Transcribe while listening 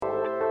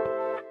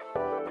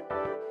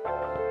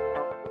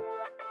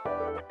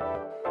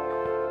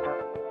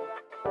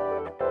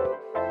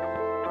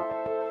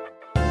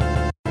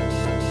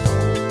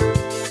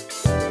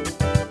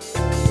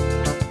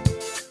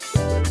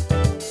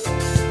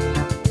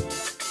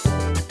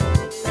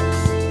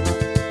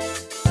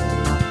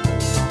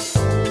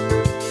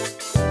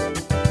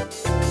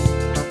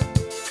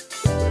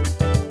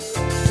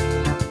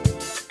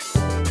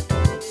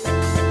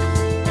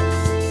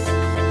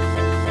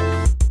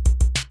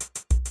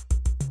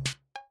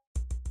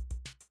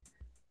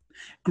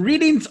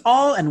Greetings,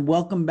 all, and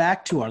welcome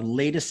back to our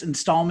latest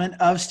installment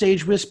of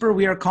Stage Whisper.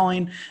 We are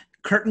calling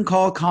Curtain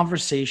Call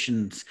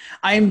Conversations.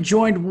 I am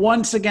joined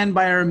once again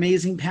by our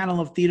amazing panel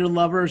of theater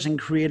lovers and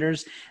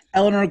creators,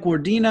 Eleanor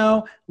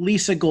Guardino,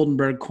 Lisa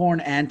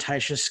Goldenberg-Korn, and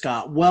Taisha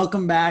Scott.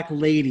 Welcome back,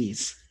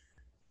 ladies.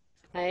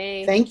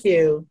 Hey. Thank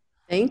you.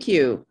 Thank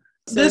you.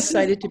 So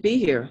excited to be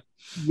here.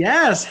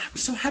 Yes, I'm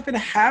so happy to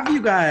have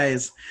you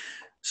guys.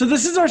 So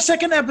this is our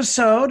second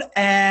episode,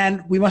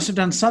 and we must have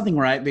done something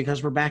right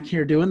because we're back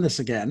here doing this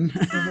again.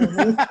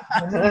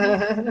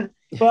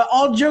 But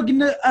all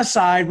joking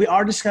aside, we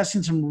are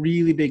discussing some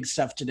really big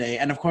stuff today.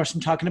 And of course,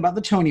 I'm talking about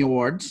the Tony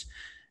Awards.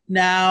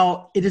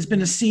 Now, it has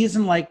been a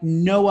season like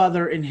no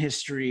other in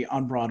history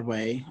on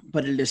Broadway,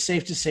 but it is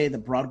safe to say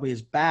that Broadway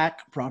is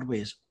back, Broadway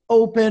is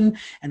open,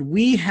 and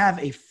we have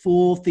a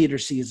full theater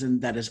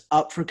season that is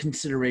up for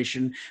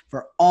consideration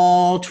for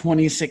all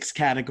 26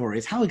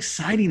 categories. How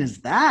exciting is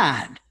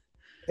that?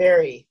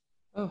 Very.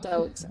 Oh,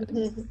 so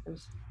exciting.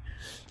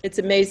 It's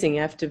amazing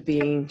after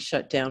being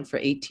shut down for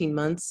 18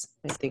 months.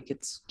 I think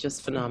it's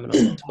just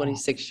phenomenal.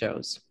 26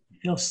 shows.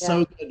 It feels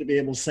so good to be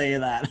able to say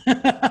that.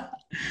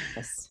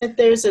 Yes.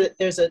 There's an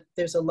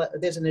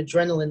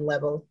adrenaline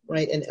level,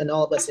 right? And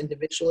all of us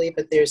individually,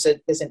 but there's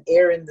an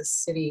air in the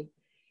city.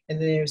 And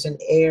there's an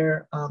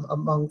air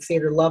among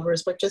theater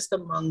lovers, but just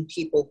among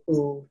people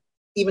who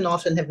even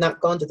often have not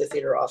gone to the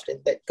theater often,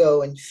 that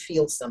go and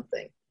feel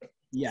something.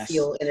 Yes.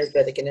 Feel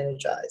energetic and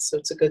energized. So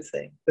it's a good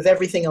thing. With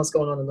everything else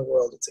going on in the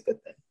world, it's a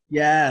good thing.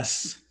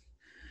 Yes.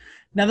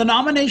 Now, the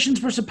nominations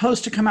were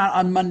supposed to come out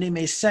on Monday,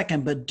 May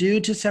 2nd, but due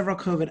to several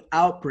COVID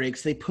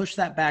outbreaks, they pushed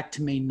that back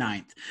to May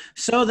 9th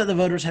so that the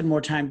voters had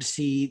more time to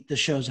see the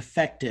shows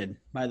affected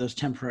by those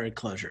temporary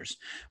closures,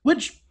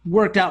 which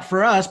worked out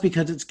for us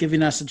because it's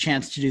giving us a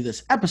chance to do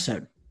this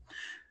episode.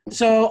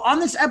 So on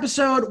this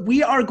episode,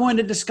 we are going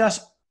to discuss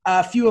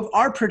a few of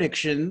our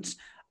predictions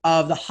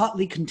of the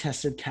hotly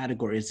contested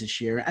categories this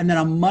year. And then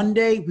on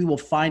Monday, we will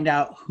find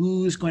out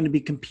who's going to be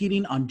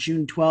competing on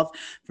June 12th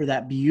for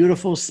that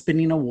beautiful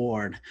spinning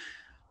award.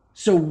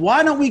 So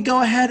why don't we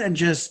go ahead and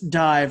just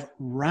dive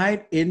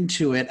right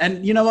into it?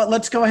 And you know what?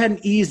 Let's go ahead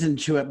and ease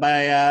into it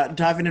by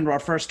diving into our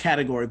first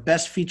category,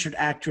 Best Featured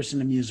Actress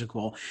in a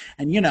Musical.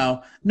 And, you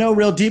know, no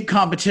real deep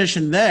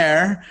competition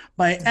there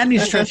by any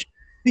stretch of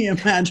the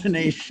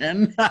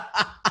imagination.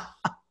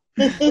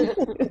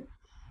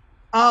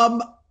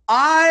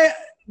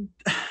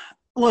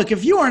 Look,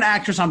 if you are an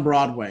actress on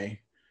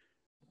Broadway,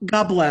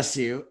 God bless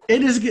you.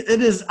 It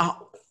is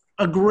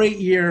a great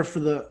year for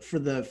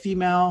the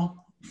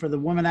female, for the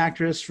woman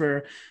actress,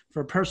 for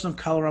a person of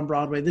color on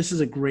Broadway. This is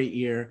a great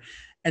year,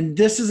 and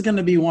this is going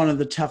to be one of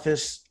the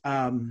toughest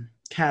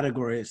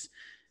categories.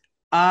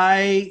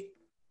 I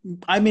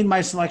made my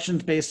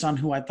selections based on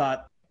who I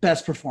thought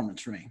best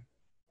performance for me.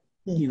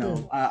 You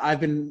know, I've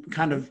been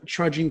kind of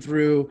trudging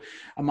through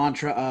a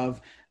mantra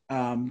of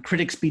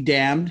critics be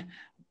damned.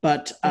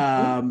 But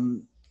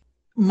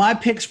my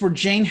picks were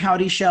Jane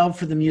Howdyshell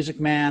for The Music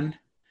Man,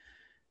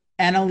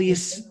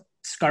 Annalise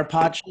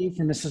Scarpacci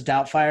for Mrs.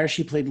 Doubtfire.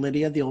 She played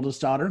Lydia, the oldest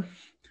daughter.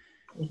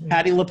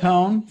 Patti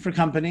LuPone for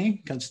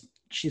Company, because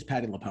she's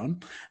Patti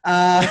LuPone.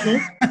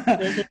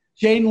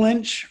 Jane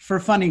Lynch for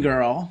Funny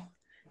Girl.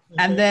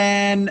 And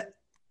then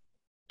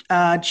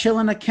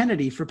Chilina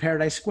Kennedy for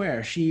Paradise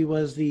Square. She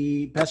was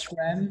the best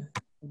friend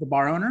of the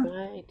bar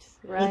owner.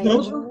 Right.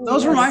 Those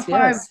were my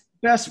five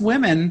best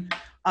women.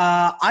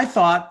 I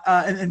thought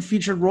in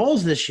featured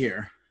roles this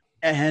year,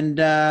 and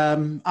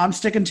I'm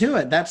sticking to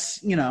it.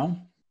 That's, you know,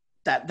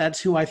 that's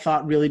who I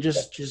thought really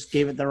just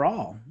gave it their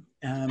all.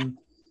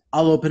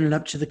 I'll open it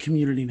up to the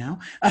community now.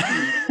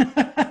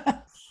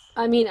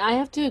 I mean, I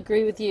have to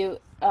agree with you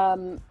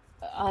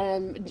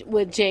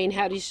with Jane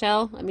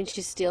Howdyshell. I mean,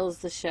 she steals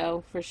the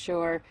show for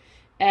sure,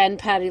 and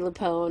Patti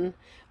LuPone.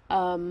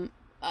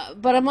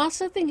 But I'm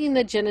also thinking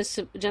that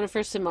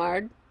Jennifer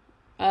Simard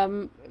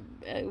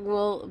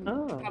will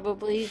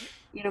probably,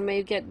 you know,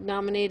 may get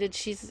nominated.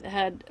 She's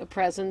had a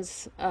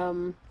presence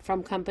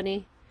from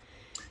Company.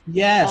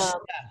 Yes.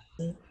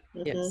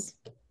 Yes.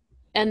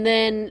 And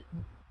then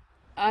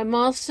I'm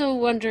also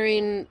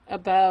wondering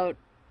about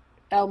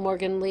Elle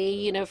Morgan Lee,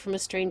 you know, from A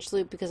Strange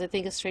Loop, because I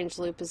think A Strange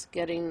Loop is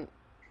getting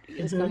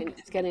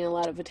a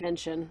lot of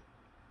attention.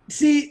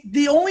 See,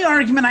 the only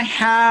argument I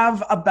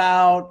have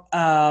about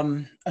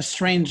A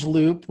Strange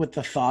Loop with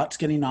the Thoughts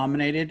getting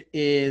nominated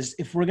is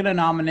if we're going to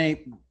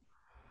nominate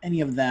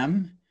any of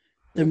them,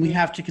 then we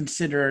have to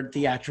consider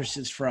the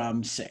actresses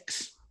from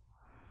Six.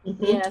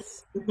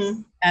 Yes.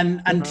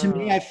 And to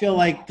me, I feel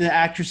like the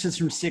actresses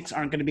from Six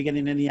aren't going to be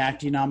getting any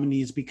acting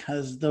nominees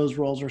because those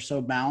roles are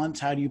so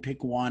balanced. How do you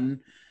pick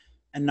one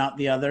and not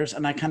the others?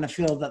 And I kind of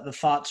feel that the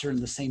Thoughts are in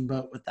the same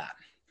boat with that.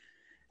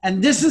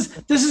 And this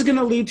is going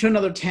to lead to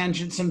another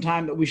tangent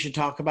sometime that we should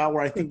talk about,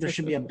 where I think there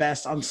should be a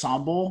Best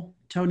Ensemble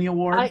Tony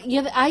Award.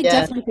 I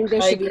definitely think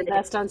there should be a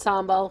Best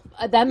Ensemble.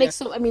 That makes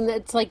so. I mean,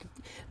 it's like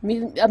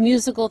a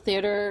musical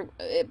theater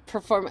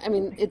perform. I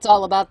mean, it's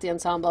all about the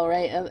ensemble,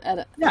 right?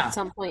 At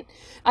some point,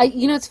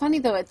 it's funny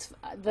though. It's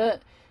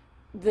the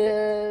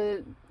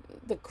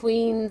the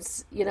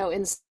Queens,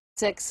 in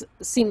six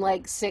seem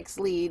like six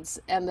leads,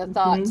 and the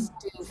Thoughts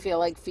do feel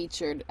like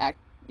featured act,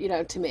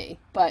 to me.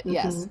 But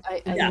yes,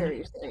 I Yeah. hear what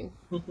you're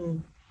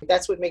saying.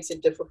 That's what makes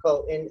it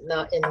difficult, and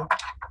not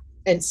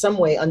in some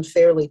way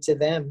unfairly to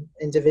them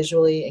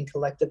individually and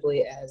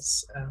collectively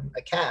as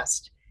a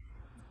cast.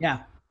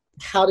 Yeah.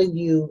 How do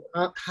you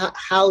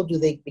how do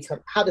they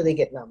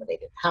get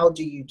nominated? How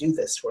do you do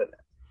this for them?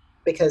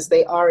 Because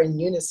they are in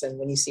unison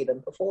when you see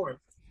them perform.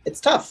 It's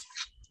tough,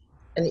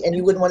 and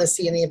you wouldn't want to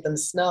see any of them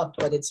snubbed,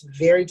 but it's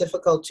very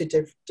difficult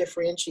to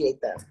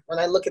differentiate them. When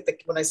I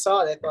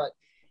saw it, I thought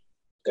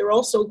they're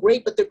all so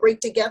great, but they're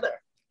great together.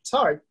 It's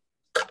hard.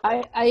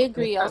 I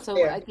agree. It's not Also,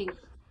 fair. I think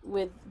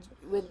with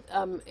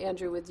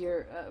Andrew, with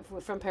your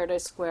from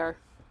Paradise Square.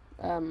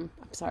 I'm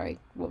sorry.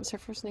 What was her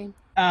first name?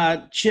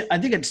 I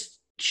think it's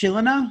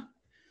Chilena.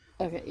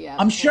 Okay, yeah.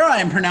 I'm sure I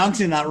am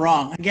pronouncing that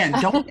wrong. Again,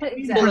 don't give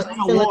me the Exactly.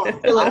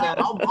 Brazil award.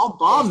 I'll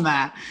bomb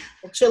that.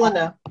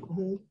 Chilena.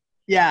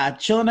 Yeah,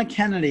 Chilena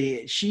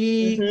Kennedy.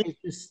 She is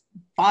just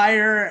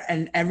fire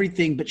and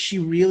everything, but she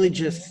really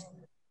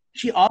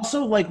she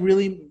also like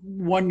really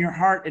won your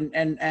heart,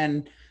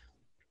 and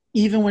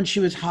even when she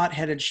was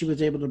hot-headed, she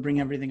was able to bring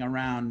everything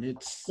around. I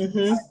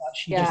thought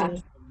she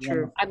just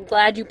True. I'm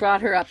glad you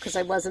brought her up because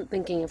I wasn't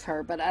thinking of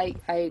her, but I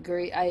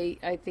agree.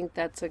 I think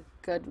that's a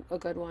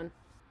good one.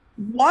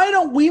 Why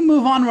don't we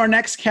move on to our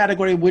next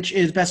category, which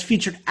is Best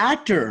Featured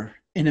Actor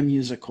in a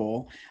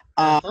Musical?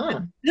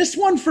 This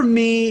one for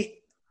me,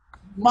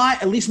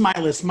 at least my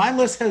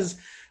list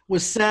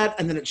was set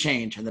and then it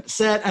changed, and then it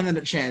set and then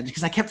it changed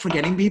because I kept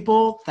forgetting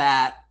people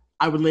that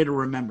I would later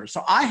remember.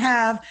 So I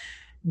have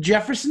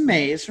Jefferson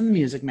Mays from The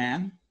Music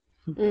Man,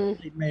 who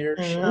played Mayor.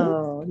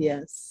 Oh,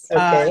 yes.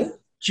 Okay.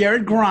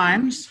 Jared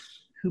Grimes,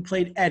 who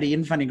played Eddie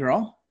in Funny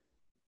Girl.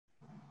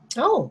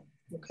 Oh,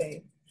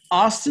 okay.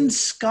 Austin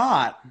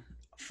Scott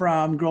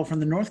from Girl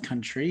from the North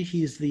Country.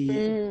 He's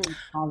the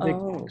convict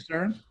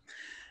boxer.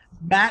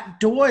 Matt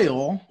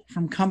Doyle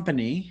from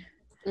Company.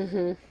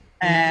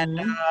 And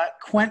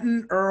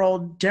Quentin Earl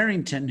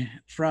Darrington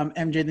from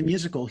MJ the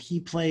Musical.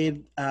 He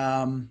played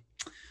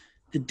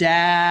the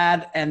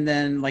dad and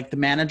then like the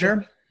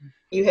manager.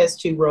 He has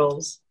two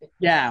roles.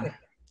 Yeah.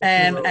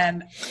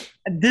 And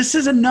this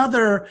is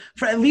another,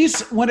 for at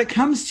least when it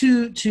comes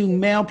to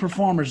male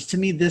performers, to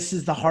me, this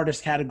is the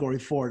hardest category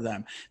for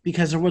them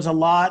because there was a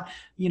lot,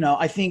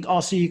 I think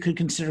also you could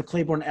consider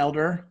Claiborne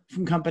Elder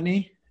from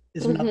Company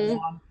is another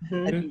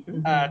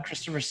one.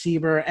 Christopher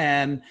Sieber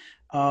and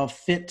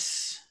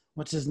Fitz,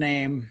 what's his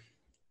name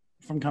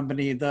from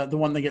Company, the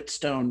one that gets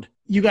stoned.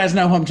 You guys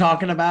know who I'm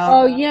talking about?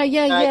 Oh yeah.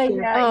 Yes,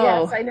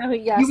 I know who.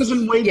 Yes, He was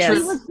in Waitress.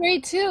 He was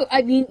great too.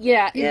 I mean,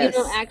 yeah. Yes.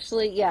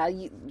 Actually, yeah.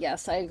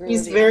 Yes, I agree.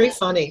 He's very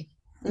funny.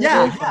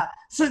 Yeah.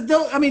 So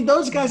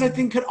those guys I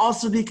think could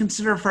also be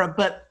considered for it.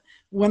 But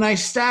when I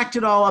stacked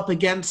it all up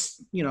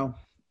against,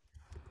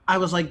 I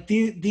was like,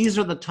 these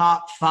are the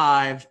top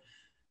 5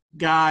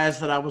 guys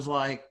that I was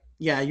like,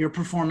 yeah, your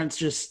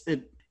performance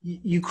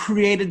you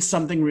created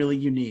something really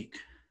unique.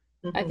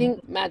 I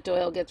think Matt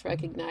Doyle gets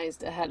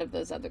recognized ahead of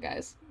those other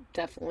guys.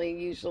 Definitely,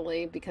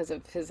 usually because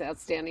of his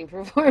outstanding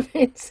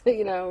performance,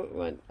 in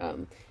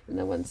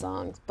the one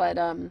songs. But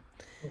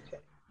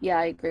yeah,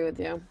 I agree with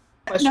you.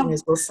 Question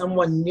is, will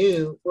someone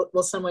who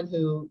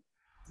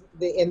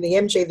in the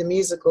MJ the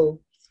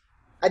Musical,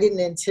 I didn't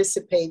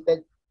anticipate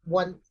that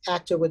one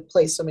actor would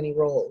play so many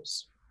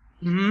roles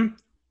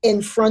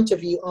in front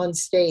of you on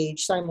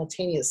stage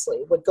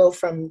simultaneously, would go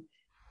from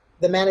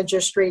the manager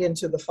straight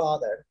into the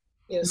father.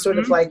 Sort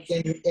of like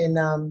in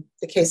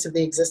the case of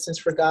The Existence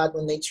for God,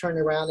 when they turn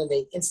around and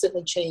they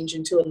instantly change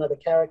into another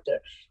character.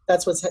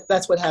 That's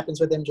what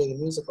happens with MJ the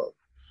Musical.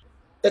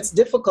 That's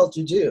difficult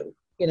to do,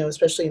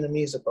 especially in a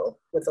musical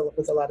with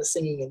a lot of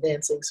singing and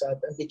dancing. So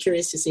I'd be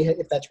curious to see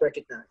if that's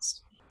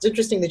recognized. It's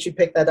interesting that you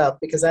picked that up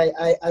because I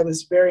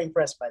was very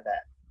impressed by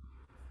that.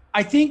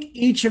 I think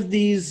each of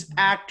these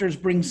actors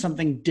brings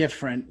something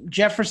different.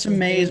 Jefferson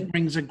Mays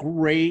brings a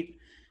great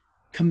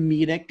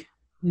comedicness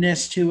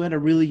to it, a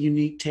really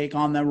unique take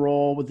on that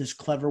role with this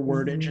clever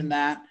wordage and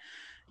that,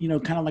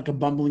 kind of like a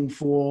bumbling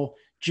fool.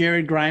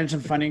 Jared Grimes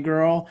and Funny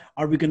Girl,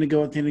 are we going to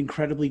go with an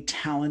incredibly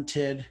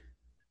talented,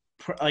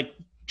 like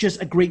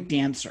just a great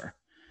dancer,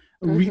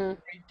 a really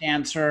great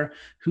dancer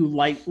who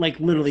like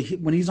literally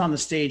when he's on the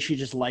stage, he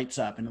just lights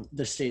up and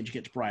the stage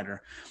gets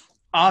brighter.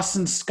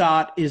 Austin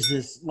Scott is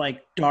this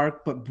like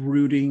dark but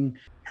brooding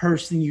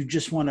person you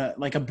just want to,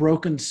 like a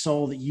broken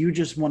soul that you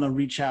just want to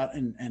reach out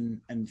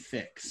and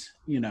fix,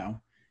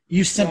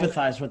 You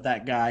sympathize with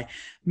that guy.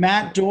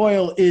 Matt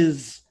Doyle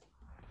is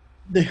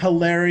the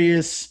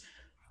hilarious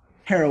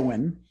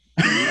heroine.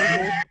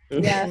 Yeah.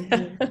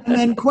 And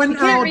then Quentin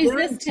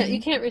You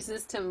can't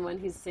resist him when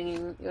he's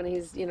singing, when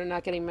he's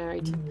not getting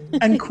married.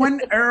 And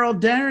Quentin Earl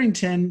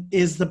Darrington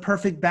is the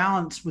perfect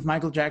balance with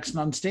Michael Jackson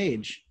on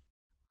stage.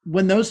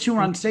 When those two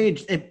are on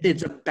stage,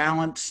 it's a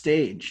balanced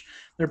stage.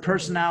 Their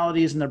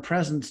personalities and their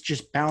presence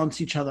just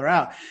balance each other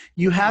out.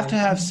 You have to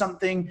have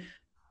something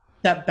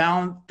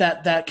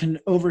that can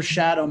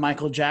overshadow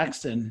Michael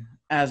Jackson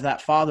as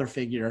that father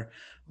figure,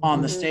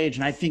 on the stage.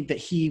 And I think that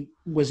he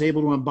was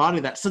able to embody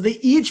that. So they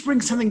each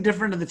bring something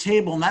different to the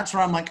table. And that's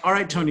where I'm like, all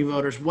right, Tony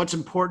voters, what's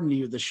important to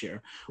you this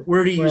year?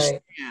 Where do you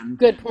stand?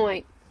 Good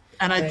point.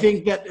 And I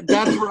think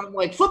that's where I'm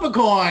like, flip a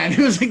coin.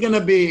 Who's it going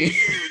to be?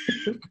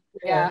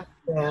 Yeah.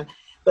 Yeah.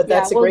 But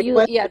that's a great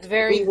question. Yeah, it's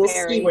very, we will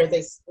see where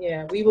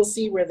we will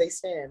see where they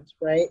stand,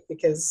 right?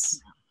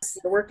 Because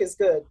the work is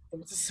good.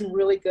 It's some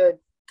really good,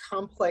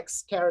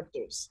 complex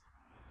characters.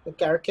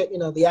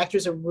 The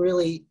actors are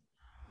really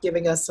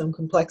giving us some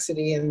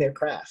complexity in their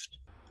craft.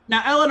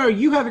 Now, Eleanor,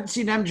 you haven't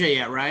seen MJ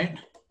yet, right?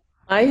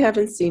 I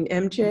haven't seen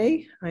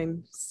MJ,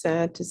 I'm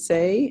sad to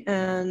say,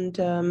 and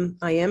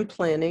I am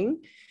planning.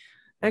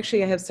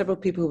 Actually, I have several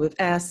people who have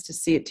asked to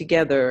see it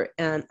together,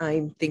 and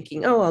I'm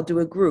thinking, I'll do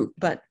a group.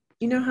 But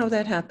you know how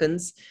that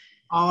happens.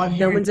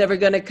 No one's ever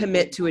going to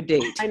commit to a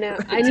date. I know.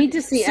 I need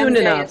to see soon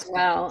MJ enough. as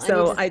well.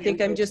 So I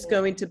think I'm just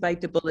going to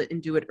bite the bullet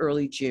and do it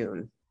early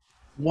June.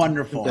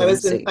 Wonderful. I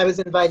was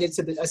invited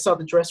to I saw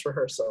the dress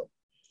rehearsal,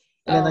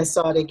 and then I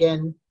saw it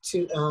again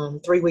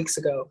 3 weeks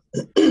ago.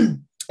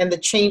 And the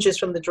changes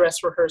from the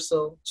dress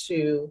rehearsal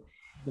to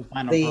the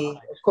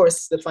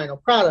final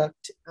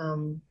product.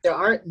 There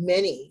aren't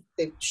many.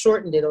 They've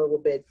shortened it a little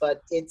bit,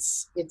 but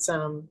it's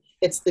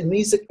the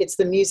music, it's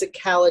the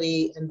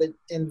musicality and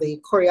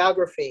the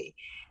choreography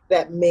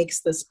that makes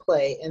this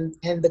play, and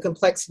the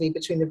complexity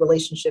between the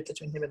relationship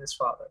between him and his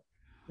father.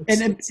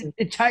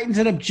 It tightens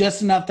it up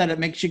just enough that it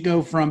makes you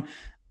go from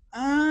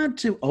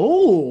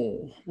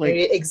to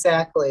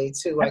exactly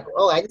to like,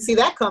 I can see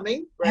that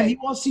coming. Right? Have you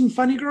all seen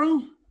Funny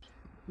Girl?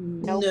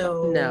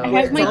 No.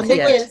 I have my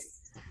tickets.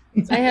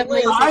 I'm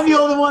the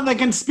only one that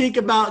can speak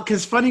about,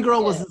 because Funny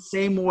Girl was the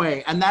same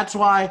way, and that's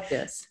why.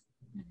 Yes.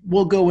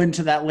 We'll go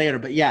into that later,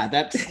 but yeah,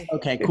 that's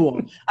okay.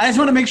 Cool. I just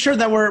want to make sure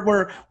that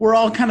we're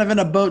all kind of in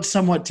a boat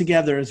somewhat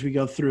together as we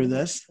go through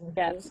this.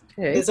 Yes.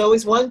 Okay. There's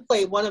always one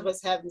play one of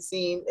us haven't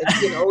seen.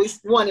 It's always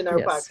one in our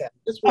podcast.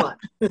 Just one.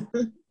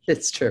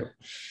 It's true.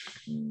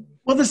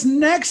 Well, this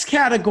next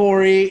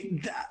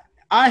category,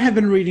 I have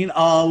been reading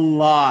a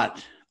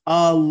lot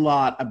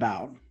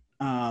about.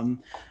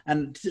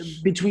 And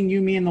between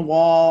you, me, and the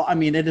wall, I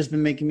mean, it has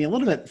been making me a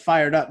little bit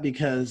fired up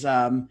because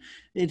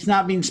it's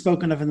not being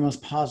spoken of in the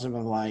most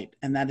positive light,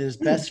 and that is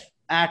Best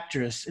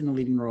Actress in a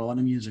Leading Role in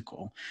a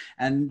Musical.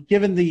 And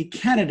given the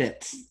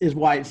candidates is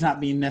why it's not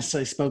being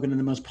necessarily spoken in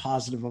the most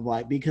positive of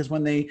light, because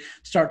when they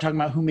start talking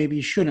about who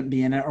maybe shouldn't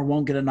be in it or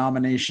won't get a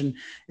nomination,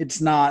 it's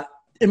not,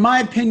 in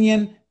my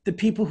opinion, the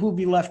people who will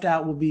be left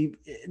out will be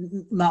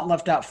not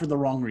left out for the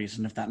wrong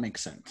reason, if that makes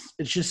sense.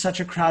 It's just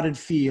such a crowded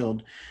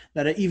field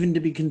that even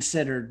to be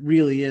considered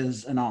really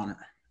is an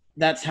honor.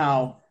 That's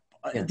how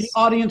the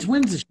audience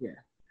wins this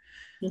year.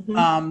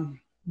 Mm-hmm.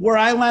 Where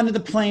I landed the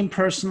plane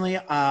personally,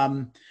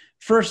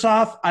 first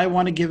off, I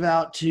want to give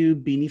out to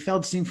Beanie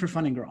Feldstein for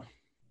Funny Girl.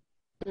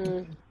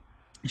 Mm.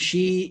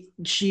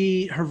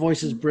 Her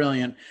voice is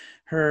brilliant.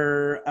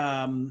 Her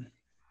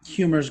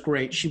humor is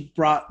great. She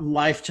brought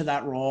life to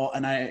that role.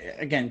 And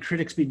again,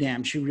 critics be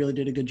damned. She really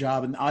did a good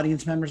job. And the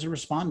audience members are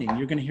responding.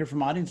 You're going to hear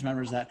from audience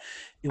members that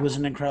it was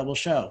an incredible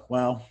show.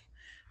 Well,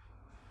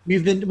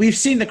 we've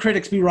seen the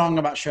critics be wrong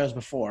about shows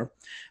before.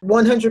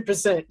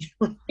 100%.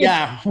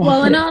 Yeah.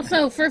 Well, and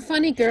also for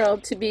Funny Girl,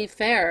 to be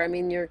fair, I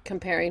mean, you're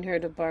comparing her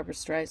to Barbra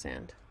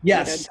Streisand.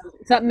 Yes.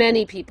 Not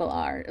many people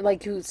are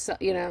like who's,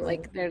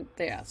 they're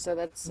there. So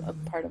that's a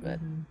part of it.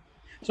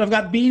 So I've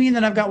got Beanie, and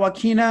then I've got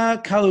Joaquina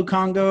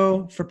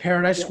Kalukango for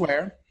Paradise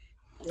Square.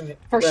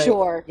 For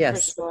sure.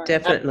 Yes, for sure.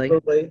 definitely.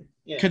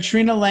 Yeah.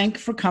 Katrina Lenk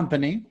for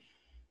Company.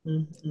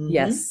 Mm-hmm.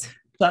 Yes.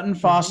 Sutton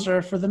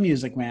Foster for The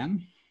Music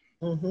Man.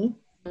 Mm-hmm.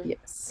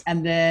 Yes.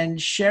 And then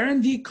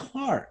Sharon D.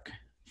 Clark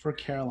for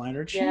Caroline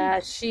Urchin.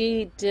 Yeah,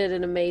 she did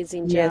an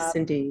amazing job. Yes,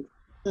 indeed.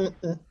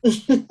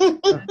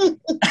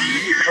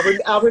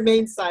 I'll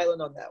remain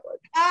silent on that one.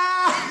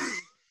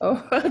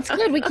 Oh, it's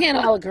good. We can't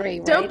all agree.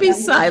 Right? Don't be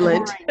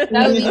silent.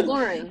 That would be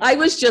boring. I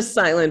was just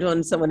silent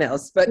on someone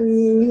else, but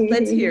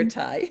let's hear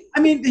Ty. I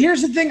mean,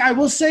 here's the thing. I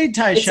will say,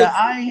 Taisha,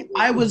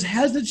 I was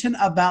hesitant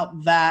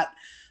about that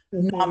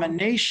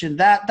nomination.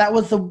 That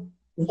was the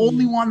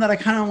only one that I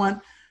kind of went,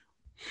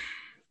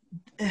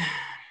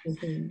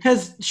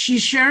 because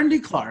she's Sharon D.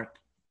 Clark,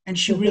 and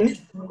she really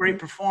did a great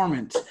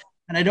performance,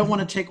 and I don't want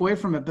to take away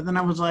from it. But then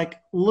I was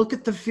like, look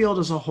at the field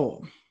as a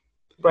whole.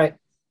 Right.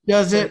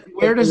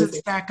 Where does it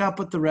stack up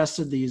with the rest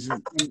of these?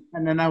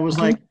 And then I was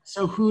like,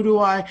 so who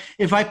do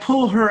if I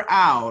pull her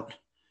out,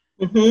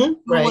 who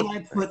would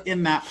I put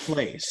in that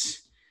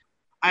place?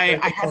 I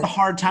had the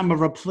hard time of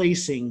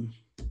replacing.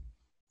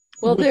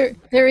 Well,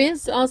 there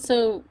is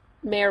also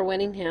Mayor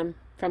Winningham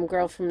from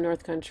Girl from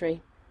North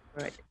Country.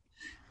 Right.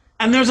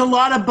 And there's a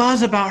lot of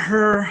buzz about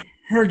her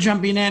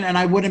jumping in, and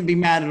I wouldn't be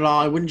mad at all.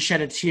 I wouldn't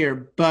shed a tear,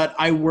 but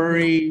I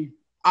worry.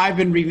 I've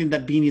been reading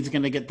that Beanie's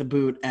going to get the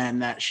boot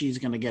and that she's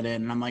going to get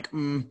in. And I'm like,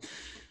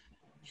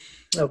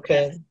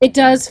 Okay. It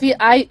does feel,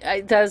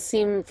 it does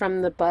seem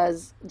from the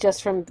buzz,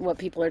 just from what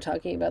people are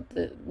talking about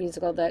the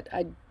musical, that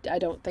I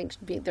don't think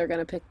they're going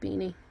to pick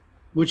Beanie.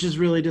 which is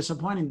really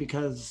disappointing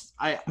because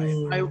I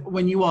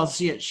when you all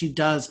see it, she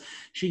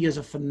gives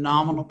a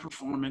phenomenal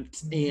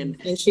performance and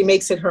she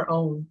makes it her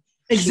own.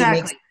 She makes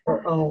exactly it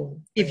her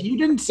own. if you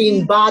didn't She see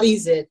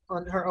embodies it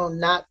on her own,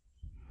 not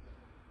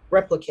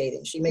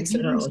replicating. She if makes you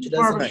it her didn't own. see She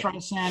Barbara doesn't.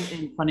 Streisand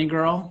in Funny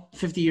Girl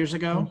 50 years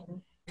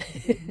ago,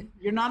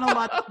 you're not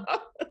allowed.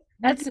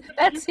 That's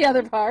the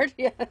other part.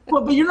 Yeah.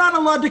 Well, but you're not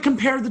allowed to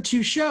compare the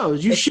two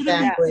shows. You shouldn't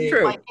be Exactly.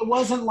 True. like it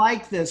wasn't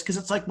like this because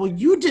it's like, well,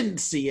 you didn't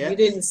see it. You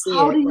didn't see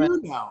How it, do right?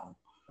 you know?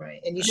 Right.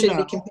 And you You shouldn't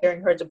know. be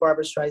comparing her to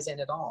Barbara Streisand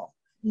at all.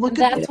 Look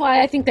And at that's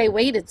why I think they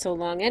waited so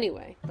long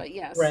anyway. But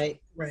yes.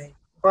 Right, right.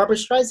 Barbara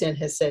Streisand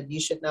has said you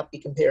should not be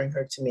comparing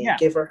her to me. Yeah.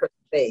 Give her her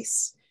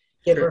space.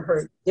 Give her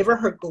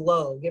her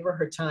glow. Give her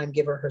her time.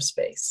 Give her her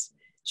space.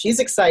 She's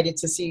excited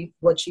to see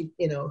what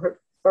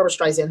Barbara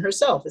Streisand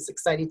herself is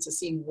excited to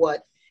see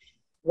what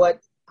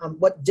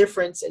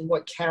difference and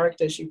what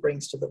character she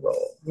brings to the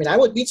role. I mean, I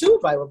would be too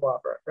if I were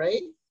Barbara,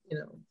 right?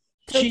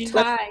 So She-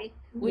 Ty,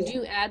 would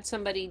you add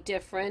somebody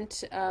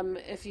different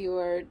if you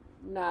were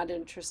not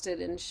interested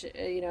in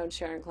in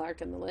Sharon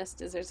Clark in the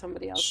list? Is there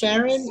somebody else?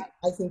 Sharon,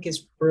 I think, is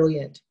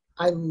brilliant.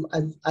 I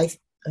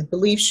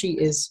believe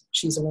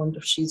she's a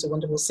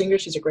wonderful singer.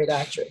 She's a great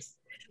actress.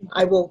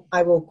 I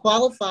will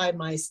qualify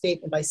my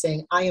statement by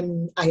saying I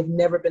have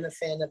never been a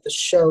fan of the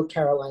show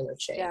Caroline or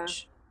Change. Yeah.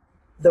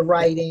 The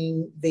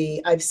writing,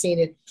 I've seen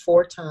it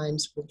 4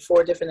 times with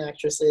 4 different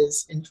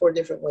actresses in 4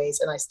 different ways,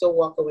 and I still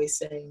walk away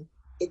saying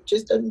it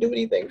just doesn't do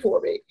anything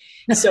for me.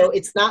 So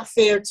it's not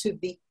fair to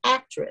the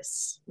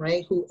actress,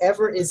 right?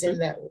 Whoever is in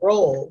that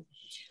role,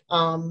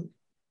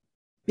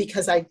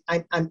 because I'm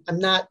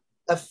not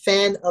a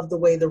fan of the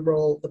way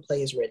the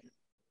play is written.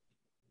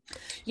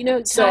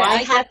 So Ty, I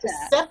get have to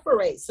that.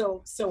 separate.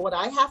 So what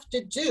I have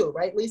to do,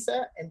 right,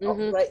 Lisa, and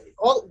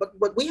but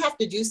what we have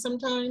to do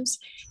sometimes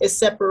is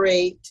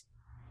separate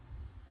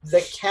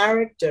the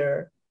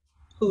character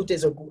who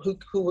did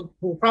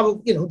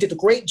a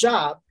great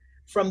job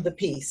from the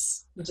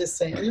piece. I'm just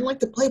saying, I didn't like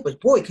the play, but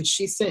boy, could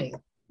she sing.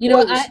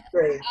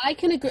 I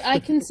can agree. I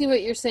can see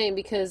what you're saying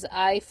because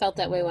I felt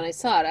that way when I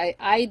saw it.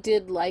 I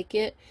did like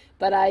it,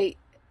 but I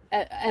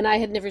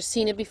had never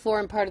seen it before,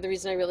 and part of the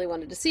reason I really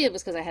wanted to see it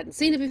was because I hadn't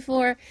seen it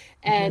before,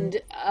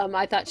 and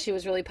I thought she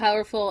was really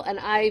powerful, and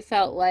I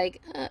felt like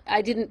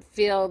I didn't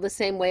feel the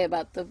same way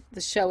about the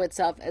show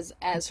itself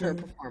as her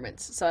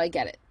performance. So I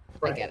get it.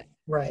 Right, I get it.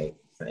 Right.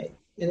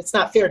 And it's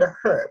not fair to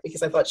her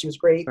because I thought she was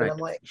great, but I'm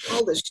like,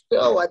 the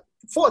show a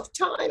 4th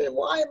time, and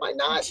why am I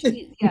not?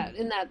 In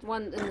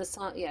the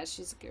song, yeah,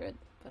 she's good,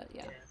 but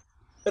yeah.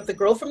 But the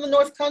girl from the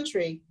North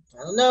Country,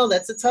 I don't know,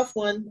 that's a tough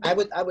one. I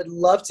would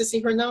love to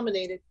see her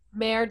nominated.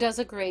 Mayor does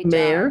a great job.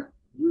 Mayor?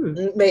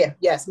 Mayor,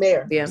 yes,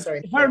 Mayor. Yeah.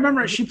 Sorry. If I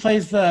remember, she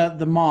plays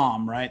the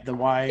mom, right? The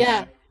wife.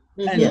 Yeah.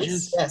 And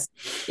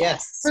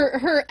Yes.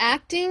 Her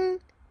acting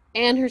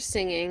and her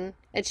singing,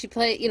 and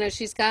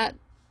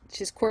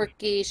she's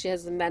quirky, she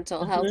has the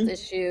mental health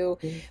issue,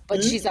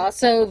 but she's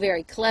also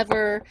very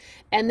clever.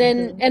 And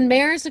then and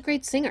Mare is a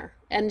great singer.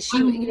 And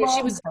she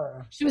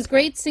was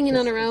great singing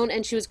on her own,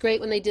 and she was great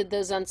when they did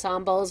those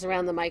ensembles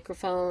around the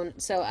microphone.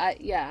 So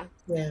Yeah.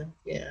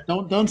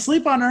 Don't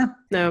sleep on her.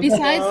 No.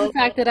 Besides the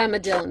fact that I'm a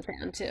Dylan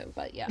fan too,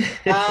 but yeah.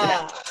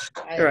 I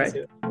am Right.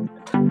 too.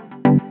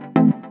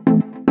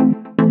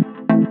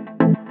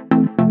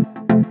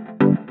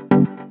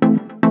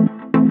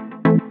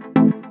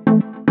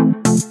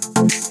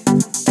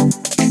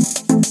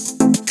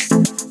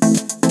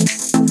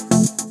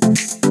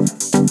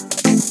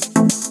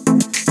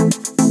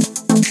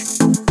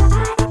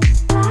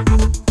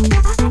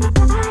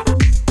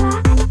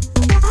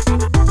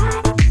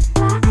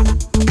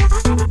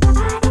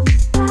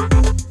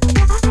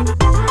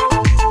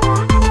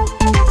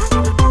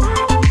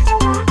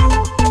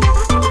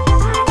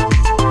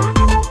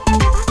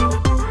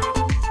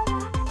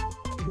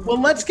 Well,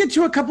 let's get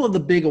to a couple of the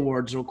big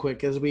awards real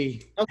quick as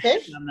we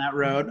Okay. on that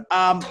road.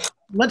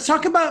 Let's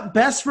talk about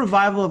best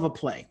revival of a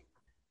play.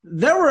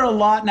 There were a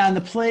lot now in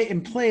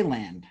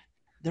Playland.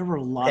 There were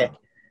a lot of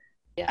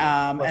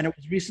and it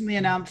was recently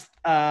announced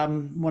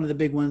one of the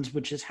big ones,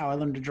 which is How I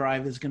Learned to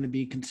Drive, is going to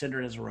be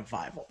considered as a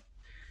revival.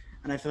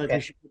 And I feel like we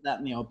should put that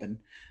in the open.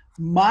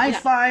 My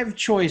 5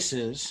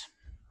 choices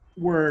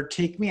were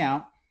Take Me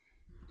Out,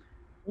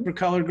 For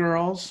Colored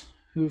Girls,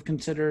 who've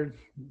considered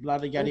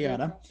yada yada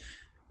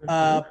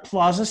yada,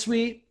 Plaza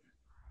Suite,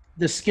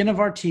 The Skin of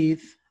Our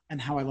Teeth, and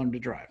How I Learned to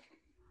Drive.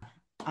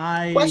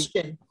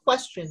 Question.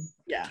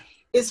 Yeah.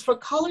 Is For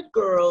Colored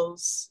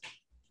Girls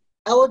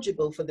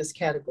eligible for this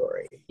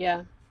category?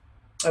 Yeah.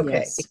 Okay,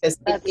 Yes. because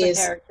That's it the is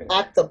character.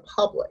 at the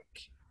public.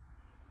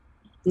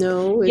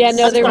 No. Yeah,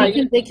 no,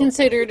 sorry. they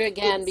considered it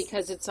again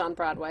because it's on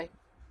Broadway.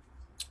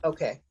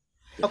 Okay.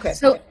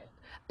 So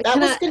That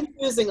was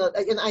confusing,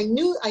 and I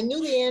knew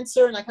the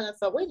answer, and I kind of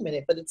thought, wait a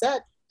minute, but it's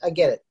that. I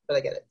get it.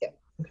 Yeah.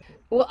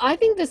 well, I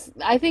think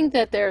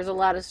that there's a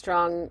lot of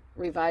strong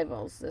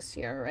revivals this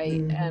year,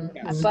 right?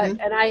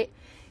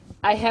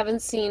 I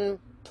haven't seen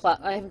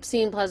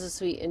Plaza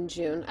Suite in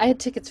June. I had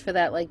tickets for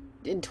that like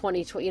in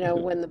 2020, you know,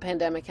 when the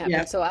pandemic happened.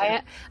 Yeah. So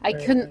I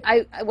Right, couldn't,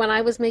 when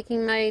I was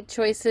making my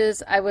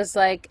choices, I was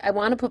like, I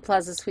want to put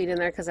Plaza Suite in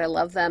there because I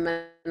love them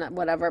and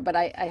whatever, but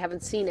I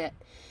haven't seen it.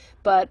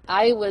 But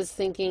I was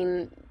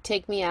thinking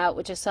Take Me Out,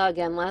 which I saw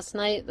again last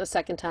night, the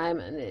second time,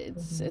 and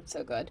it's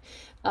so good.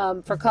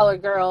 For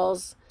Colored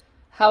Girls,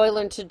 How I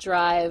Learned to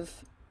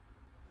Drive,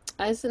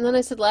 and then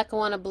I said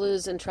Lackawanna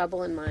Blues and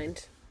Trouble in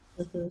Mind.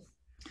 Mm-hmm.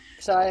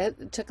 So I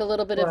took a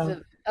little bit of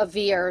Wow. a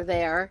veer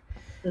there.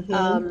 Mm-hmm.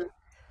 Um,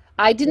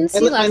 I didn't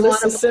see My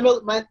list Lackawanna. is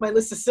similar. My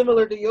list is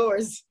similar to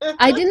yours.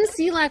 I didn't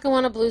see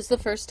Lackawanna Blues the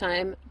first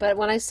time, but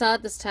when I saw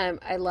it this time,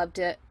 I loved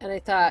it, and I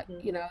thought,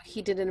 Mhm. you know,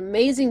 he did an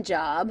amazing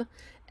job,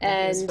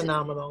 It's and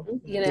phenomenal.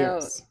 you Yeah. know,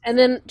 Yes. and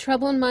then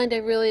Trouble in Mind, I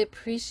really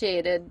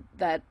appreciated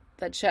that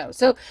show.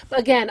 So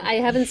again, I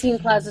haven't seen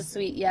Plaza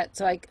Suite yet,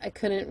 so I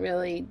couldn't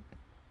really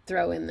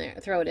throw it in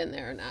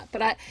there or not.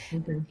 But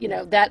Mhm. you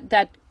know,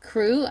 that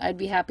crew, I'd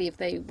be happy if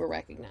they were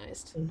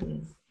recognized.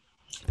 Mhm.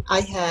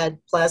 I had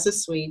Plaza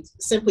Suite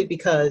simply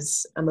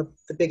because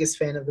the biggest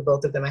fan of the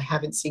both of them. I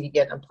haven't seen it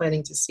yet. I'm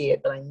planning to see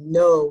it, but I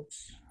know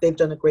they've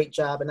done a great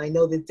job, and I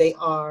know that they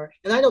are.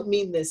 And I don't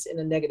mean this in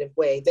a negative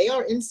way. They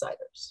are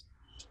insiders,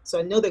 so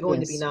I know they're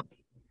going to be Yes. not.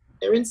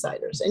 They're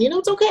insiders, and you know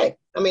it's okay.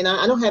 I mean,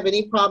 I don't have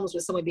any problems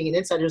with someone being an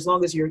insider as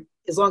long as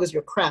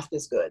your craft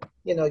is good.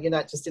 You know, you're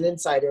not just an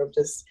insider of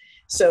just.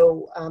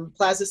 So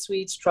Plaza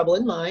Suite's Trouble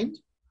in Mind,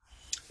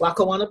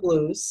 Lackawanna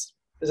Blues,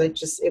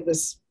 because it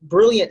was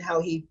brilliant how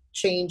he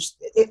changed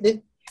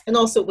it, and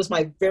also it was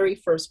my very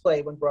first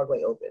play when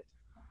Broadway opened.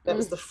 That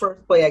was Mm. the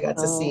first play I got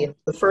to see, Oh, and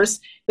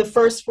the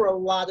first for a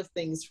lot of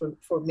things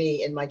for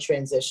me in my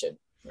transition,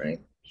 right?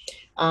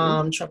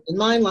 Trouble in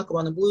Mind,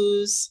 Lackawanna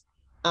Blues.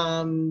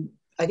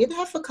 I didn't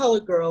have for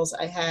Colored Girls.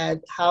 I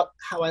had How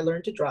I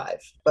Learned to Drive,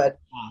 but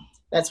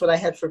that's what I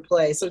had for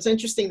play. So it's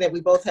interesting that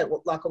we both had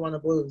Lackawanna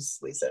Blues,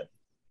 Lisa.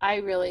 I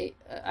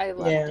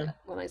loved Yeah. it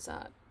when I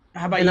saw it.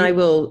 How about and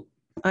you?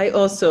 I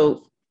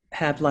also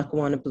have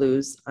Lackawanna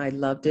Blues. I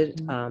loved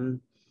it.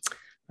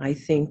 I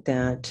think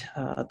that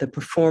the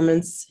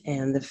performance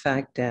and the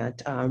fact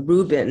that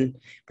Ruben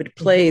would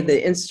play Mm-hmm.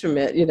 the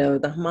instrument, you know,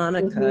 the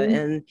harmonica, Mm-hmm.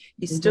 and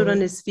he stood on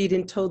Mm-hmm. his feet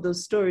and told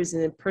those stories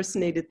and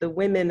impersonated the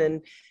women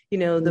and, you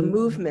know, the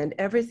movement,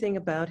 everything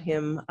about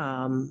him,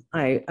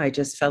 I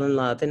just fell in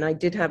love. And I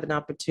did have an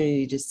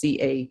opportunity to see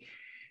a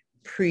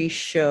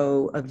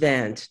pre-show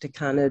event to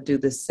kind of do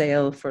the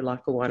sale for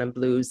Lackawanna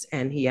Blues,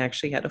 and he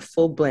actually had a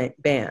full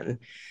band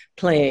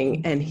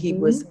playing, and he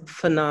was Mm-hmm.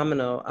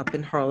 phenomenal up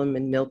in Harlem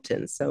and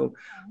Milton. So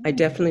I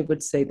definitely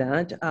would say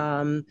that.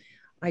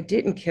 I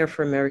didn't care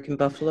for American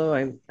Buffalo.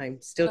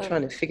 I'm still Oh,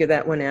 trying to figure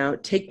that one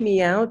out. Take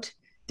Me Out,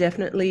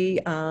 definitely.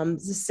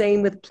 It's the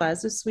same with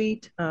Plaza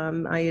Suite.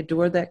 I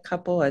adore that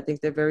couple. I think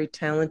they're very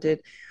talented.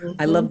 I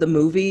Mm-hmm. love the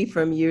movie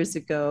from years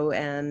ago,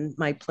 and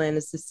my plan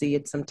is to see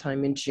it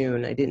sometime in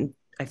June.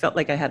 I felt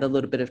like I had a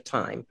little bit of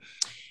time.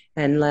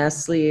 And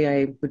lastly, I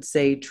would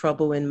say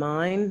Trouble in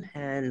Mind,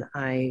 and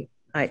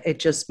it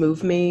just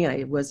moved me.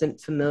 I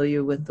wasn't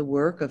familiar with the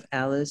work of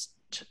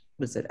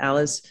was it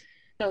Alice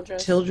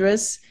Childress.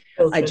 Childress?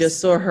 I just Childress.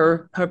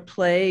 saw her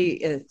play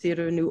at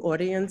Theater New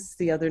Audience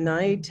the other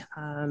night.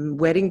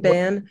 Wedding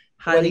Band,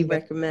 highly Wedding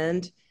Band.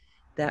 recommend.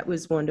 That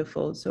was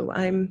wonderful. So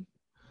I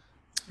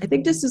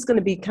think this is going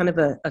to be kind of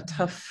a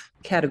tough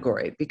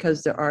category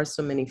because there are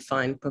so many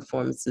fine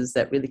performances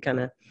that really kind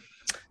of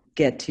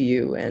get to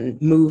you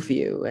and move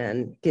you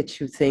and get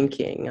you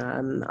thinking.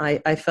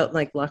 I felt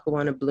like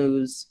Lackawanna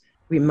Blues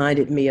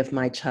reminded me of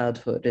my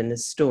childhood and the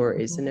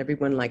stories, and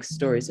everyone likes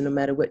stories. And no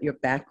matter what your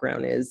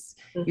background is,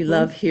 you Mm-hmm.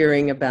 love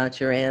hearing about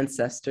your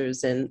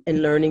ancestors and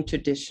learning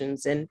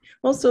traditions and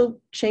also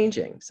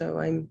changing. So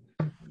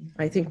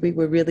I think we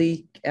were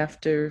really,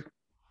 after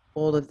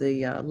all of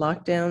the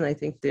lockdown, I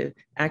think the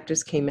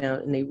actors came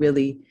out and they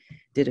really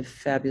did a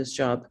fabulous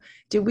job.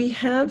 Do we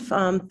have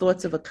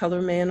thoughts of a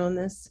color man on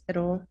this at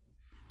all?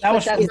 That But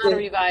was that's Is fun. not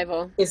a it?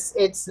 revival.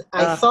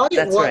 I thought it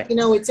That's was. right. You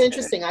know, it's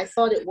interesting. I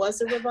thought it was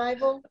a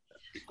revival,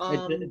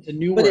 It's a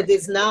new but work. it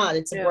is not.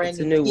 It's a Yeah. brand It's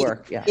a new new piece.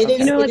 work. Yeah. It You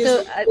is. Okay. know It what is.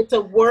 though? It's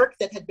a work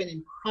that had been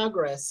in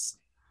progress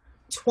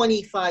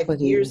 25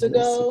 20 years years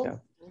ago,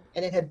 ago.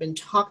 and it had been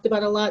talked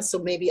about a lot. So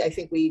maybe I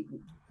think we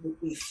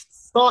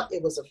thought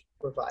it was a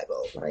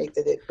revival, right?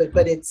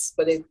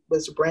 But it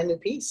was a brand new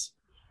piece.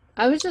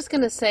 I was just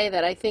gonna say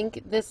that I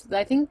think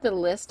the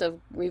list of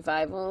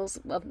revivals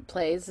of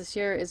plays this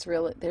year is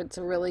really it's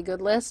a really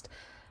good list.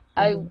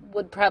 I Mm-hmm.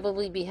 would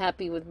probably be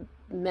happy with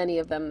many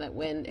of them that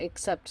win,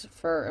 except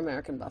for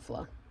American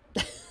Buffalo.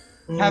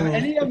 Have Mm.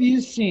 any of you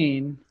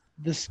seen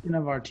The Skin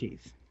of Our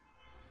Teeth?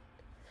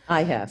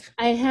 I have.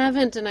 I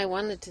haven't, and I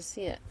wanted to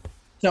see it.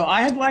 So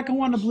I had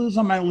Lackawanna Blues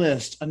on my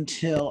list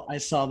until I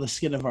saw The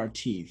Skin of Our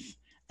Teeth.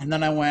 And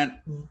then I went,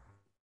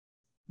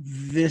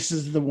 this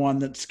is the one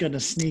that's going to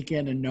sneak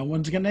in and no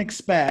one's going to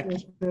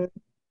expect. Mm-hmm.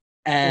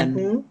 And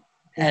Mm-hmm.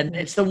 and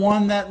it's the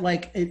one that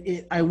like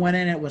I went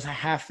in, it was a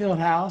half-filled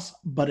house,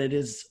 but it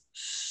is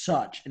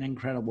such an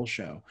incredible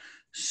show.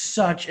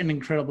 Such an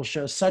incredible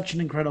show, such an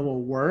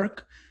incredible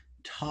work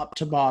top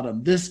to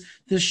bottom. This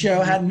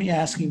show had me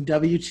asking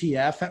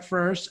WTF at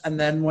first, and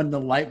then when the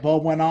light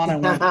bulb went on, I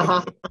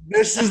went,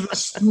 this is the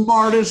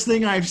smartest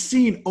thing I've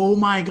seen. Oh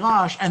my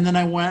gosh. And then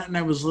I went and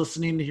I was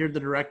listening to hear the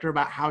director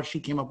about how she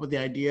came up with the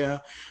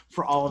idea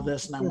for all of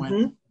this, and I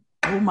went,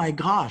 oh my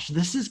gosh,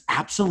 this is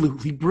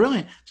absolutely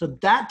brilliant. So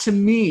that, to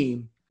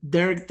me,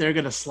 they're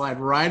going to slide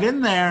right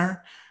in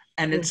there,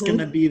 and it's going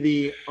to be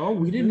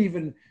we didn't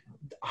even,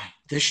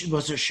 this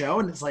was a show,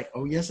 and it's like,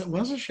 oh yes, it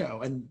was a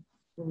show, and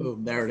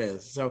boom, there it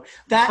is. So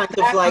that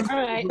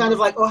kind of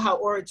like how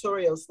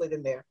Oratorio slid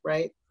in there,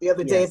 right? The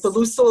other day at the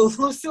Lucille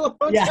Hotel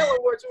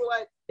Awards, we were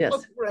like,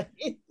 yes,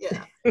 right,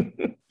 yeah.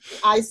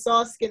 I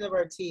saw Skin of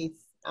Our Teeth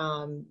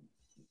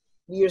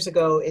years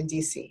ago in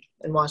DC,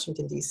 in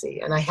Washington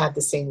DC, and I had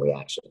the same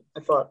reaction.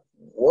 I thought,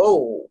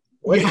 whoa,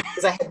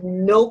 because I had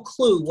no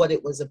clue what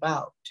it was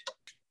about,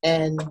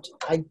 and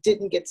I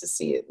didn't get to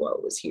see it while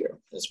it was here.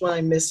 That's one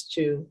I missed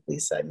too,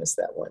 Lisa. I missed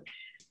that one.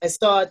 I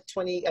saw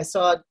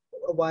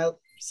a while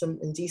some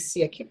in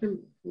DC. I can't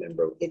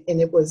remember it, and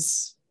it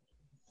was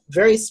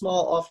very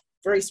small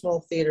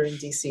theater in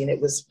DC, and it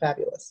was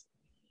fabulous.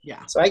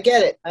 Yeah. So I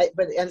get it.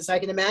 And so I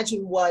can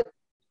imagine what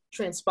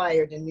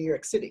transpired in New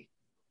York City.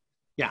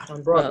 Yeah.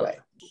 On Broadway.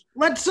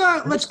 Let's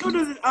go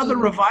to the other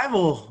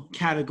revival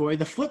category,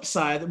 the flip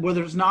side, where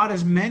there's not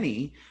as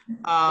many.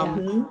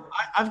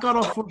 I've got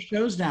all 4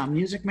 shows down: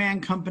 Music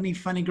Man, Company,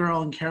 Funny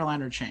Girl, and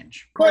Caroline or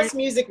Change. Of course,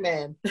 Music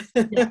Man.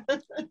 Yeah.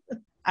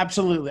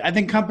 Absolutely. I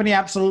think Company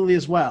absolutely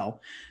as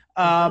well.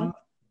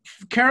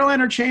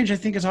 Caroline or Change, I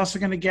think, is also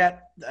going to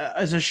get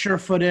as a sure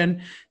foot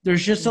in.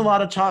 There's just a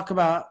lot of talk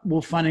about,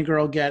 will Funny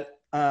Girl get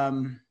a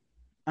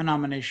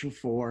nomination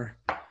for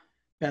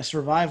Best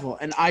Revival?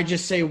 And I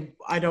just say,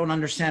 I don't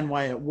understand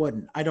why it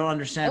wouldn't. I don't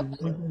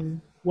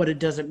understand what it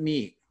doesn't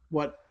meet.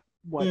 What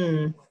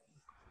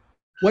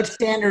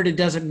standard it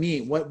doesn't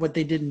meet. What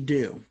they didn't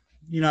do.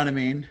 You know what I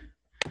mean?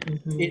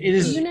 It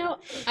is.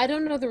 I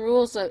don't know the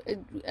rules.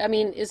 I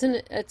mean, isn't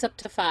it? It's up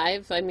to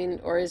 5. I mean,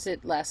 or is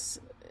it less?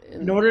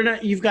 In order to,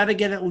 you've got to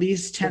get at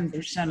least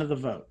 10% of the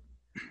vote.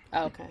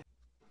 Okay.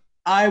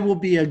 I will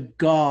be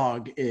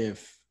agog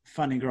if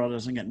Funny Girl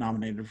doesn't get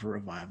nominated for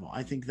Revival.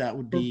 I think that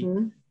would be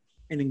an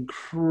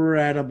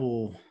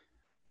incredible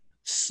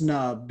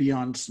snub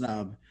beyond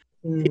snub.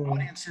 The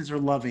audiences are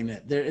loving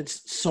it.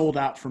 It's sold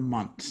out for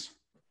months.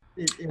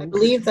 I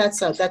believe that's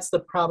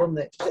the problem,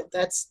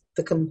 that's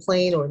the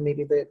complaint, or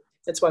maybe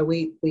that's why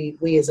we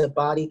as a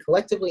body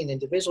collectively and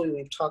individually,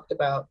 we've talked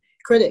about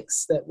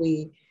critics that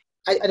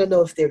I don't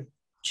know if they're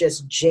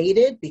just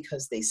jaded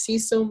because they see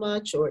so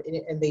much,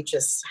 and they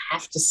just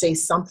have to say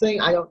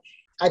something. I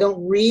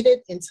don't read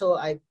it until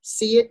I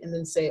see it and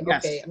then say,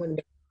 okay, I'm going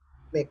to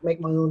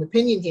make my own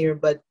opinion here,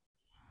 but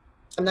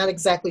I'm not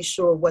exactly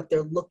sure what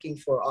they're looking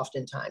for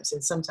oftentimes,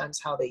 and sometimes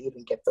how they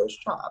even get those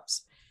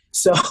jobs.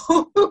 So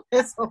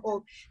that's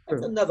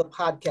another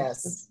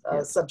podcast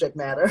subject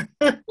matter.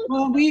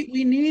 Well,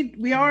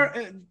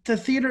 the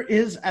theater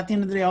is, at the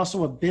end of the day,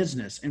 also a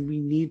business, and we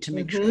need to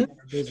make sure that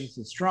our business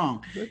is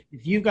strong.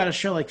 If you've got a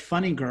show like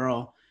Funny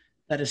Girl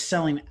that is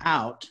selling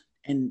out,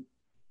 and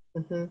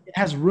it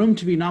has room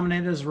to be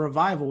nominated as a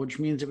revival, which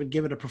means it would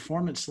give it a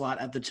performance slot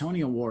at the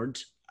Tony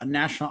Awards, a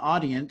national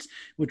audience,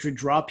 which would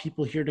draw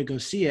people here to go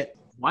see it.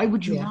 Why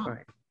would you not?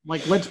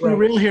 Like, let's be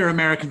real here,